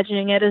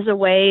imagining it as a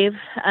wave,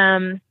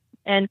 and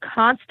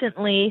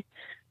constantly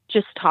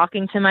just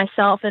talking to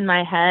myself in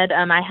my head.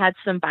 I had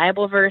some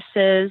Bible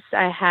verses.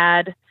 I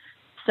had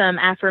some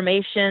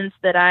affirmations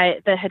that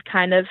had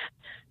kind of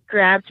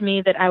grabbed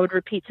me, that I would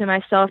repeat to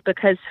myself,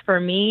 because for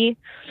me,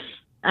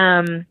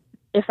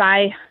 if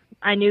I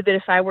knew that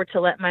if I were to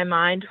let my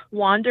mind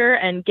wander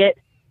and get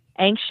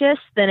anxious,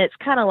 then it's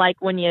kind of like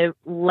when you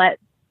let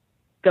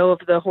go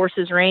of the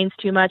horse's reins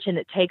too much and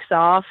it takes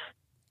off.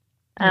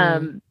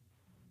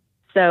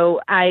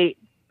 So I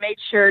made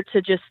sure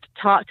to just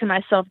talk to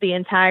myself the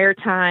entire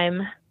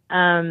time,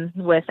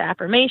 with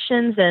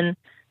affirmations and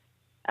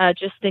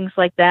just things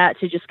like that,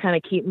 to just kind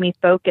of keep me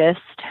focused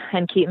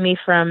and keep me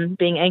from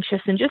being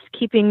anxious, and just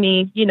keeping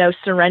me,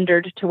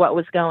 surrendered to what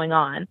was going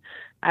on.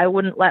 I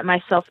wouldn't let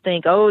myself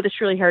think, oh, this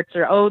really hurts,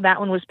 or, oh, that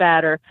one was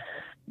bad, or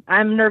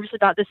I'm nervous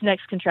about this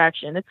next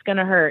contraction, it's going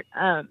to hurt.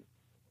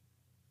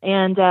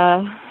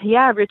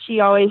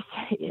 Richie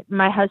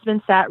my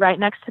husband sat right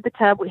next to the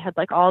tub. We had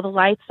like all the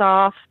lights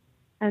off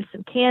and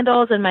some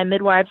candles, and my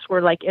midwives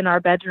were like in our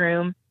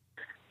bedroom.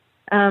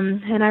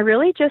 And I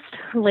really just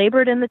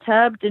labored in the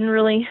tub, didn't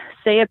really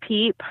say a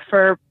peep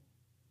for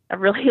a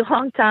really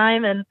long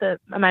time. And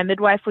my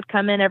midwife would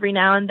come in every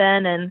now and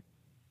then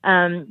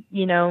and,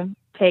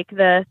 take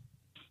the,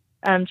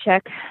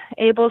 check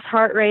Abel's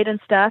heart rate and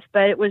stuff.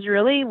 But it was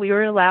really, we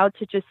were allowed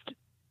to just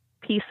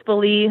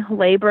peacefully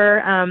labor.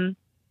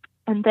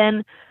 And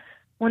then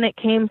when it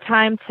came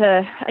time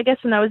to, I guess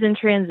when I was in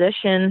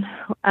transition,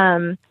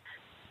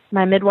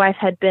 my midwife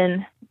had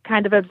been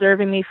kind of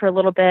observing me for a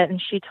little bit,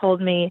 and she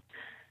told me,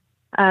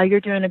 you're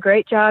doing a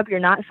great job. You're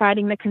not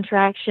fighting the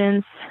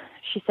contractions.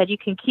 She said, you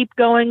can keep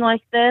going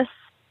like this,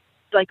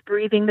 like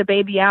breathing the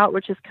baby out,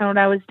 which is kind of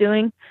what I was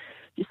doing.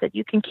 She said,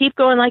 you can keep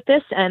going like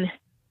this and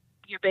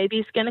your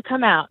baby's going to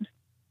come out.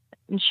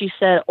 And she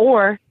said,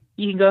 or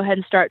you can go ahead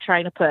and start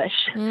trying to push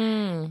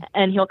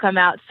and he'll come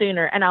out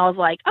sooner. And I was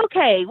like,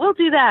 okay, we'll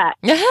do that.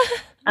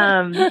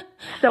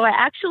 So I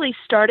actually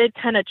started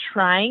kind of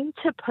trying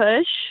to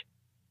push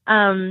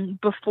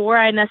before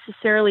I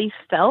necessarily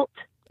felt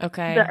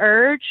the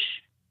urge.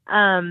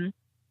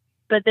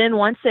 But then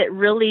once it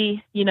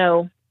really,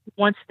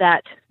 once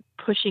that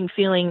pushing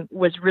feeling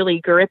was really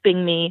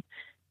gripping me,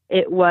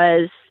 it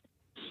was,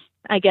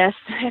 I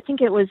think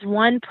it was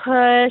one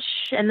push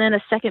and then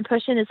a second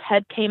push and his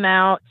head came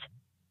out.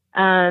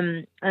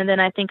 And then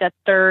I think a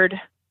third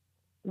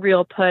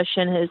real push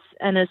and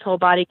his whole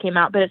body came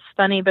out. But it's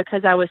funny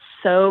because I was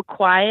so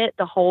quiet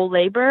the whole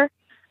labor,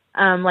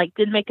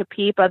 didn't make a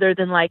peep other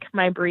than like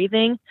my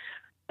breathing,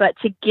 but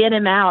to get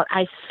him out,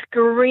 I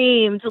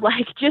screamed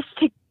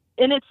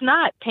and it's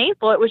not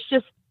painful. It was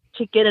just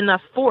to get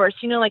enough force,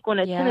 like when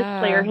a tennis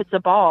player hits a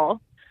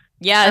ball.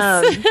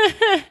 Yes.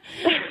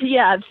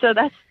 Yeah. So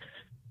that's,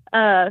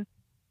 and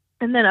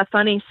then a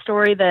funny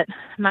story that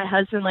my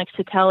husband likes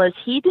to tell is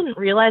he didn't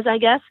realize, I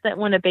guess, that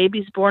when a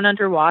baby's born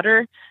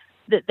underwater,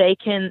 that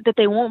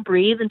they won't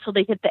breathe until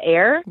they hit the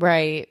air.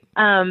 Right.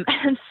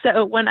 And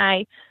so when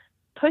I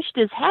pushed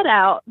his head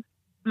out,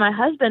 my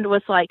husband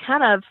was like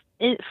kind of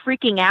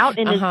freaking out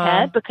in his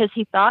head because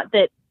he thought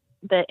that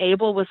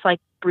Abel was like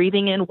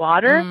breathing in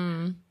water.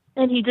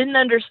 And he didn't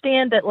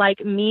understand that,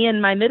 like, me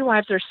and my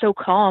midwives are so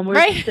calm. We're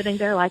just sitting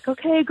there like,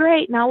 okay,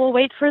 great. Now we'll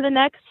wait for the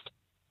next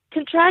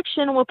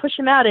contraction. We'll push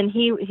him out. And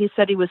he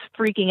said he was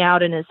freaking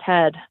out in his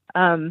head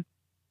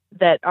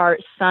that our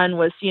son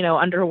was,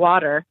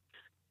 underwater.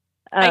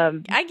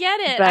 I get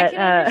it. But,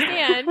 I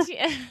can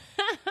understand.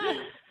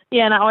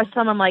 Yeah, and I always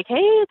tell him, I'm like, hey,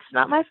 it's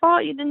not my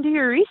fault. You didn't do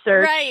your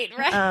research. Right.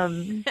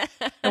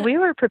 So we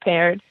were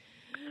prepared.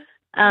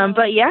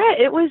 But yeah,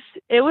 it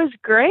was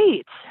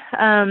great.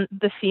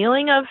 The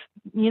feeling of,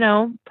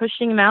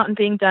 pushing him out and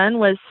being done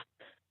was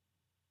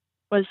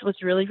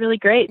really, really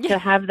great to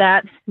have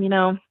that,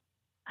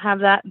 have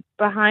that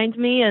behind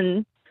me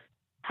and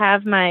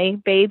have my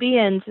baby.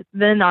 And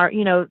then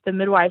the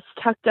midwives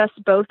tucked us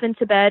both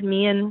into bed,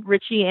 me and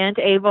Richie and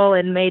Abel,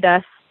 and made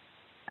us,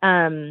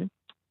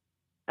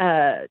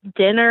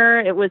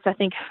 dinner. It was, I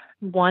think,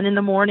 1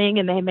 a.m,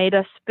 and they made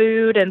us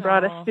food and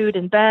brought us food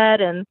in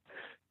bed and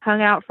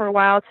hung out for a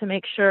while to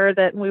make sure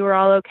that we were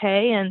all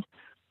okay. And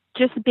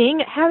just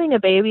having a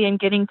baby and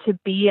getting to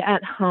be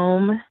at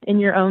home in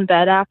your own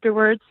bed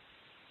afterwards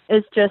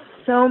is just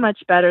so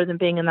much better than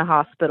being in the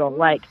hospital.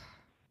 Like,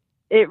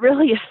 it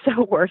really is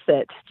so worth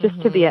it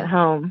just to be at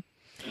home.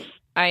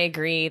 I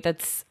agree.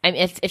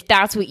 If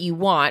that's what you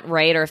want,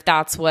 right? Or if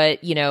that's what,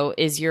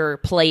 is your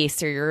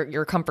place or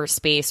your comfort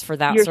space for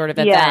that sort of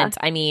event.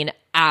 I mean,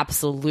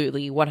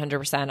 absolutely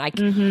 100%.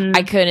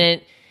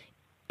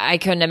 I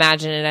couldn't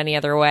imagine it any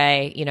other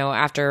way,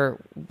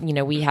 after,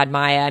 we had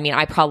Maya. I mean,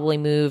 I probably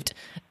moved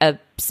a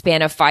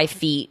span of 5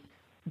 feet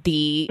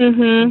the,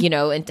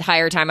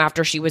 entire time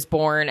after she was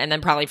born, and then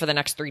probably for the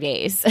next 3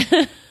 days.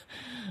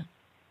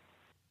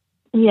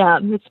 Yeah,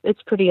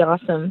 it's pretty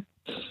awesome.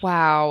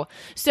 Wow.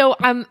 So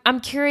I'm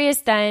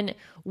curious then,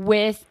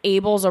 with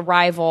Abel's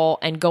arrival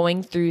and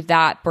going through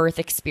that birth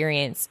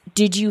experience,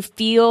 did you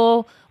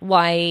feel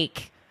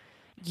like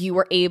you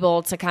were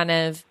able to kind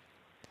of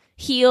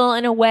heal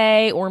in a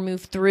way or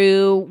move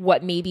through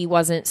what maybe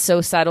wasn't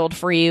so settled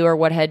for you, or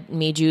what had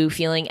made you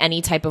feeling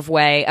any type of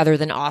way other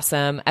than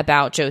awesome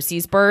about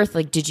Josie's birth?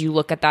 Like, did you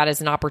look at that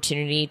as an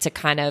opportunity to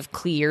kind of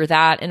clear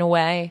that in a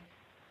way?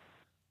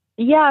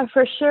 Yeah,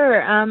 for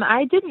sure.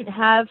 I didn't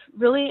have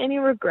really any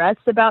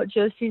regrets about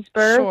Josie's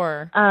birth.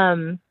 Sure.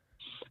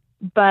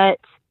 But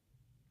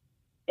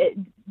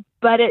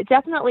it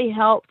definitely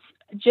helped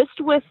just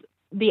with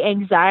the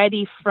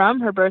anxiety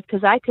from her birth,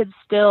 because I could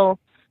still,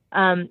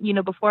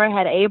 before I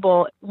had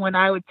Abel, when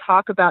I would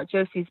talk about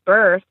Josie's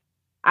birth,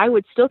 I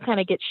would still kind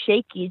of get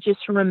shaky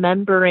just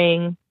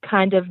remembering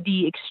kind of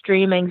the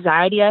extreme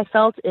anxiety I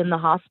felt in the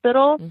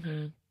hospital.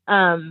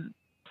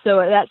 So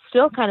that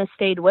still kind of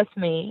stayed with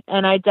me.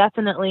 And I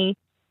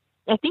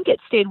think it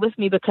stayed with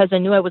me because I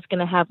knew I was going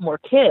to have more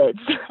kids.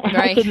 And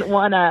I didn't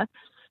want to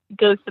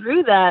go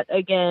through that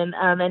again.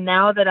 And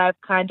now that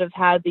I've kind of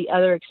had the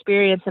other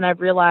experience, and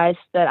I've realized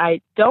that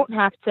I don't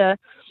have to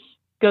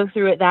go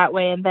through it that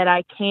way, and that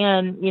I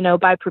can,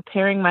 by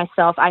preparing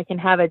myself, I can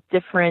have a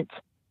different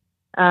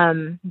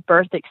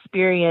birth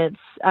experience,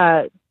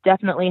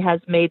 definitely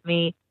has made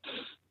me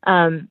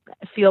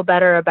feel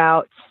better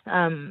about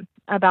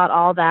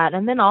all that.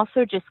 And then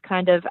also just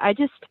kind of, I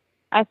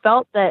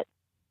felt that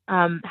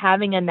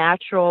having a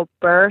natural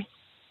birth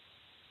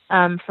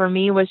for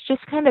me was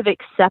just kind of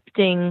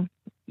accepting,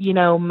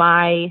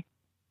 my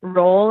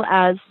role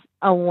as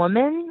a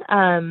woman.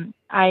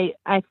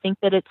 I think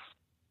that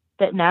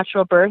that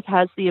natural birth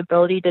has the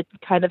ability to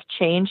kind of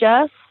change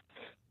us.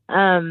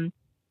 And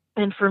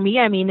for me,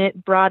 I mean,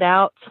 it brought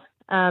out,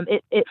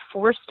 it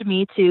forced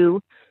me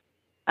to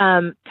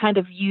kind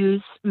of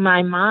use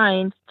my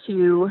mind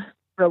to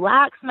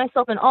relax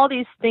myself, and all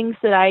these things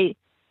that I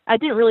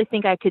didn't really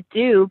think I could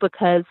do,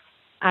 because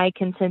I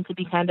can tend to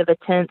be kind of a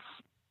tense,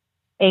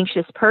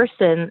 anxious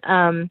person.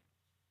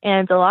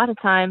 And a lot of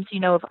times,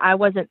 if I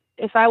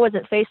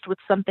wasn't faced with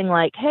something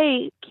like,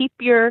 hey, keep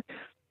your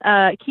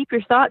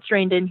thoughts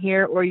reined in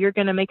here, or you're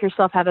going to make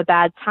yourself have a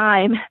bad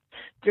time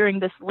during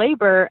this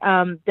labor,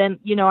 then,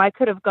 I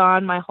could have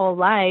gone my whole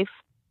life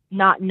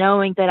not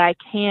knowing that I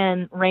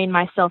can rein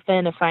myself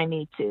in if I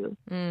need to.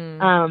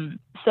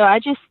 So I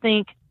just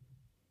think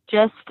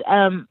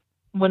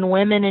when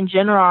women in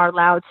general are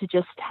allowed to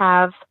just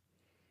have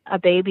a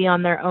baby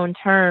on their own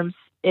terms,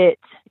 it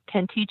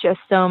can teach us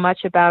so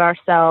much about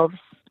ourselves.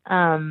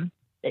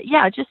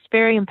 Just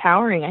very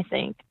empowering, I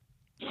think.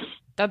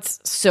 That's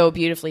so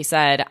beautifully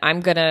said.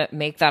 I'm going to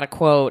make that a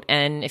quote.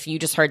 And if you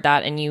just heard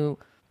that and you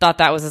thought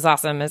that was as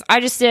awesome as I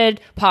just did,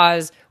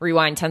 pause,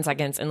 rewind 10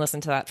 seconds and listen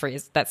to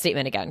that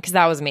statement again, because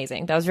that was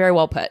amazing. That was very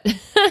well put.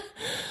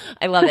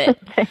 I love it.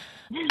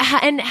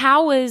 And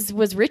how was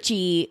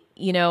Richie,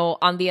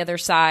 on the other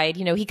side?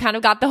 He kind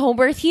of got the home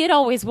birth he had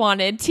always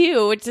wanted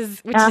too, which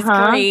is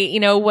great.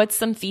 What's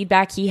some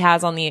feedback he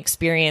has on the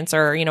experience,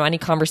 or, any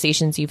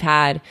conversations you've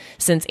had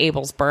since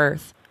Abel's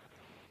birth?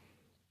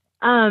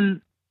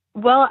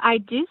 Well, I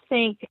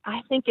think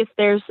if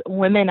there's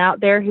women out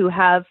there who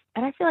have,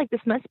 and I feel like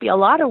this must be a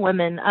lot of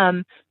women,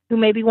 who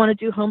maybe want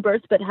to do home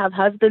births but have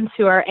husbands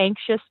who are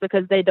anxious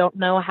because they don't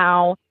know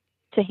how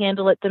to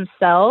handle it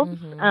themselves,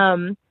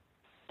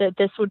 that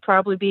this would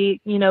probably be,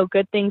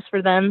 good things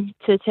for them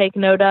to take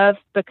note of,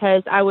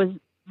 because I was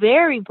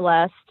very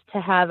blessed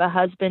to have a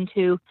husband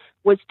who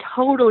was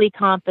totally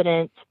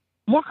confident,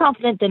 more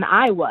confident than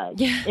I was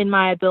in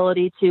my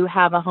ability to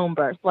have a home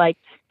birth. Like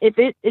if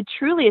it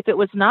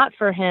was not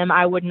for him,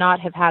 I would not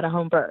have had a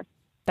home birth.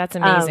 That's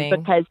amazing.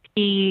 Because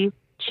he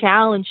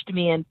challenged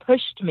me and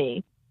pushed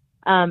me,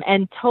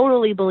 and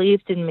totally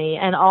believed in me.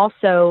 And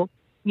also,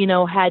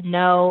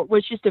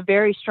 was just a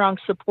very strong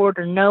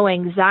supporter, no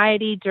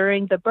anxiety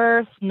during the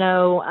birth,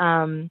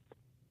 no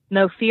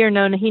fear,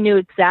 he knew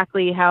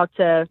exactly how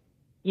to,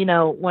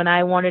 when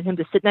I wanted him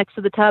to sit next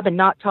to the tub and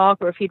not talk,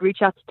 or if he'd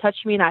reach out to touch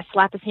me and I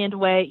slap his hand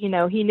away,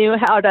 he knew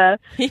how to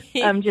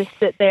just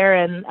sit there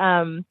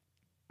and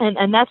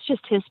that's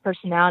just his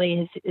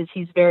personality is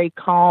he's very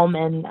calm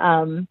and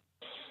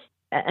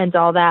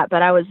all that.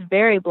 But I was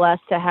very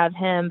blessed to have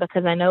him,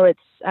 because I know it's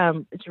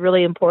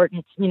really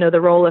important,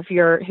 the role of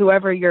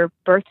whoever your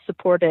birth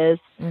support is,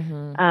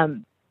 can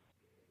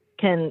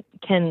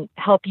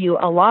help you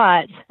a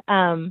lot.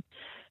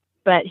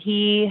 But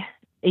he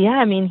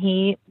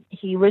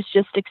was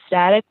just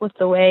ecstatic with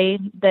the way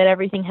that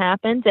everything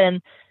happened,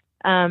 and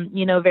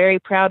very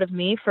proud of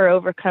me for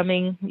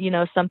overcoming,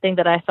 something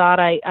that I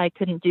thought I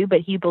couldn't do, but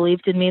he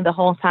believed in me the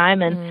whole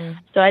time. And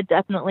so I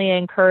definitely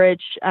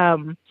encourage,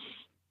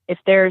 if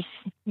there's,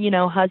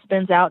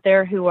 husbands out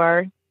there who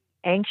are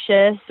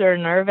anxious or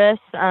nervous,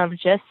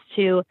 just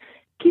to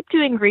keep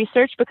doing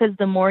research, because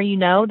the more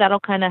that'll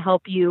kind of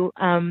help you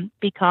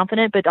be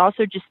confident, but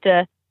also just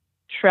to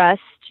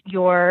trust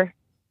your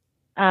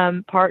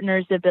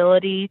partner's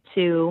ability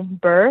to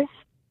birth,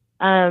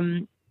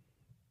 and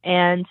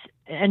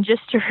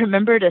just to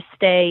remember to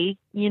stay,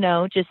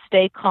 just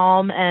stay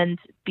calm and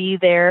be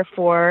there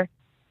for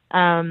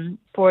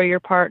your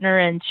partner,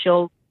 and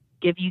she'll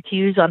give you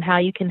cues on how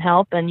you can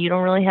help, and you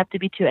don't really have to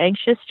be too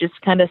anxious.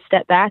 Just kind of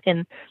step back,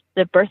 and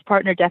the birth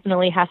partner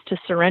definitely has to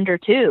surrender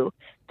to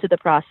the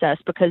process,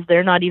 because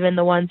they're not even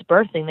the ones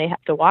birthing. They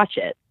have to watch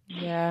it.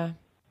 Yeah.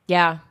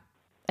 Yeah.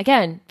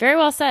 Again, very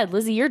well said,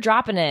 Lizzie. You're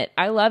dropping it.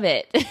 I love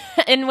it.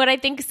 And what I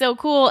think is so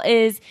cool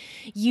is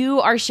you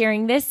are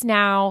sharing this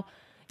now,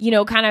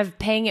 kind of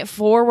paying it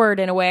forward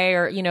in a way,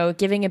 or,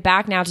 giving it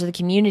back now to the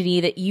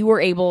community, that you were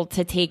able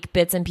to take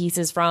bits and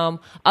pieces from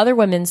other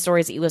women's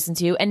stories that you listen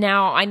to. And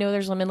now I know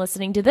there's women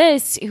listening to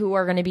this who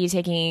are going to be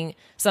taking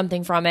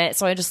something from it.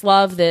 So I just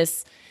love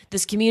this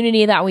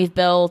community that we've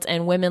built,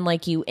 and women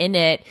like you in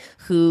it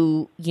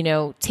who,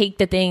 take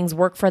the things,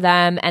 work for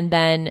them, and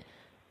then,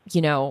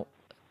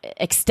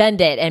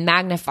 extend it and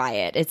magnify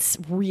it. It's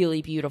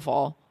really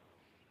beautiful.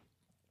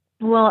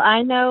 Well,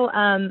 I know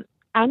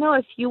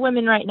a few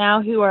women right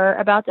now who are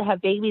about to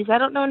have babies. I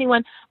don't know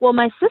anyone. Well,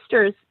 my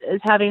sister is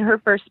having her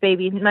first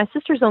baby. My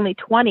sister's only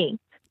 20,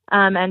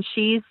 and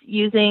she's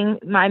using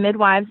my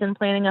midwives and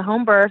planning a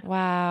home birth.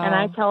 Wow. And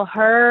I tell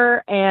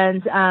her,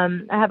 and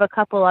I have a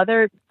couple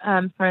other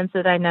friends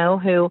that I know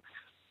who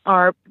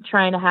are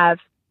trying to have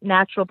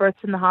natural births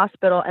in the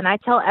hospital. And I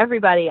tell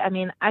everybody,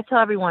 I tell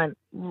everyone,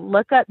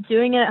 look up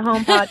Doing It at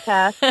Home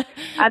podcast.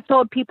 I've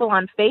told people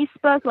on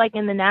Facebook, like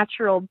in the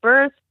natural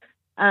birth,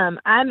 I'm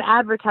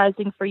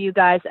advertising for you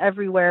guys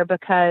everywhere,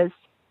 because,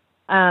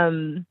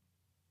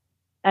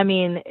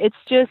 it's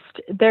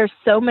just, there's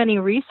so many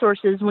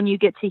resources when you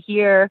get to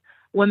hear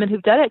women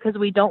who've done it, because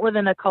we don't live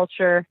in a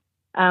culture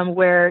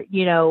where,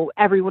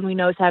 everyone we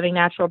know is having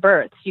natural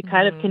births. You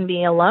kind of can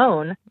be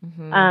alone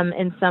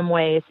in some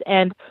ways.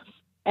 And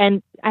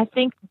I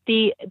think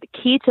the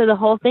key to the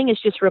whole thing is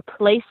just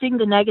replacing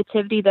the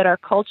negativity that our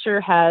culture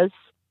has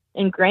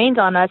ingrained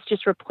on us,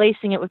 just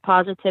replacing it with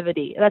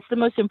positivity. That's the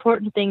most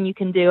important thing you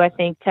can do, I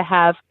think, to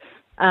have,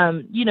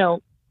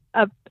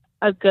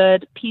 a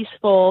good,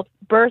 peaceful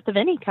birth of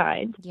any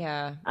kind.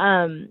 Yeah.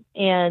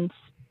 And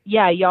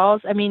yeah,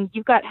 y'all's,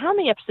 you've got, how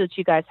many episodes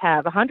you guys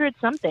have? 100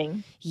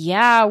 something?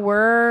 Yeah,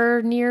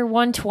 we're near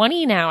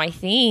 120 now, I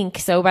think.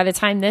 So by the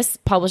time this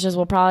publishes,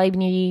 we'll probably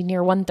be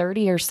near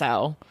 130 or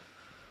so.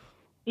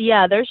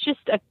 Yeah, there's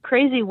just a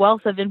crazy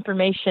wealth of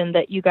information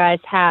that you guys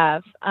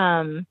have.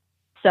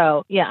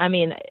 So yeah,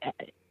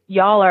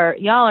 y'all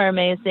are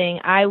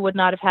amazing. I would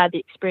not have had the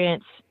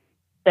experience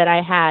that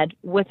I had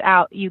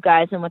without you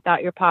guys and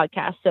without your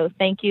podcast. So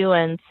thank you.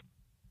 And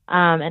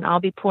I'll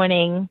be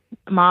pointing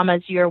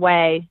mamas your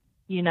way,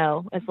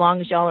 as long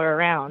as y'all are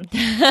around.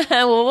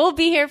 Well, we'll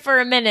be here for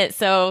a minute,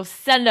 so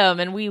send them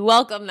and we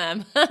welcome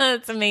them.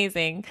 It's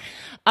amazing.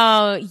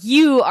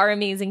 You are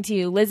amazing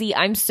too. Lizzie,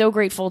 I'm so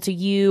grateful to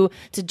you,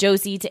 to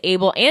Josie, to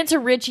Abel, and to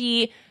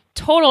Richie.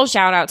 Total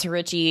shout out to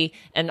Richie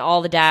and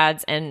all the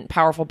dads and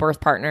powerful birth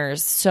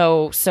partners.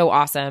 So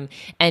awesome.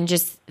 And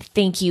just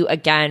thank you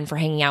again for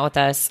hanging out with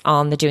us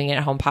on the Doing It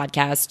at Home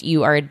podcast.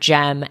 You are a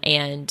gem,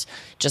 and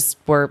just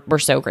we're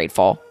so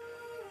grateful.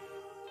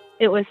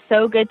 It was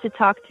so good to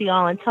talk to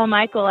y'all. And tell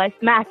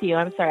Matthew,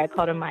 I'm sorry, I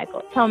called him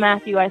Michael. Tell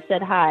Matthew I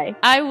said hi.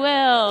 I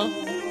will.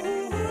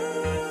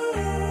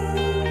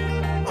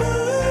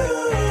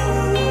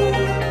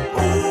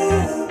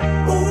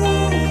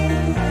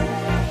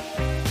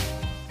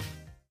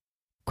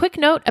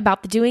 note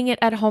about the Doing It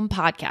at Home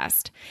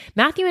podcast.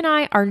 Matthew and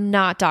I are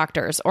not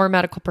doctors or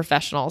medical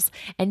professionals,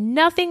 and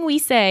nothing we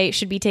say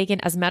should be taken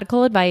as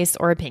medical advice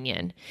or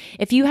opinion.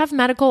 If you have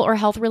medical or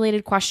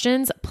health-related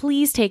questions,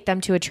 please take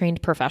them to a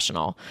trained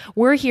professional.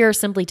 We're here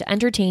simply to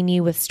entertain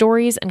you with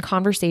stories and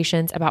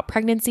conversations about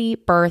pregnancy,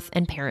 birth,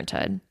 and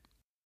parenthood.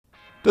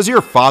 Does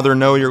your father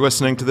know you're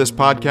listening to this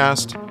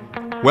podcast?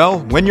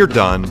 Well, when you're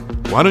done,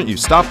 why don't you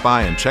stop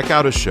by and check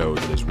out a show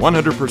that is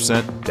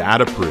 100%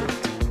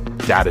 dad-approved,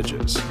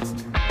 Dadages.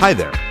 Hi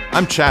there,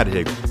 I'm Chad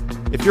Hagel.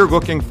 If you're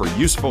looking for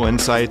useful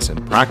insights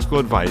and practical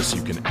advice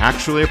you can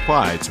actually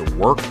apply to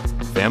work,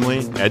 family,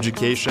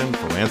 education,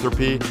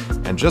 philanthropy,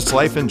 and just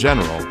life in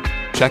general,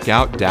 check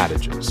out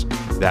Dadages.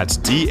 That's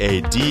Dadages,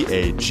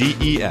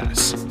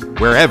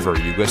 wherever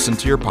you listen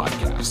to your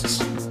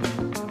podcasts.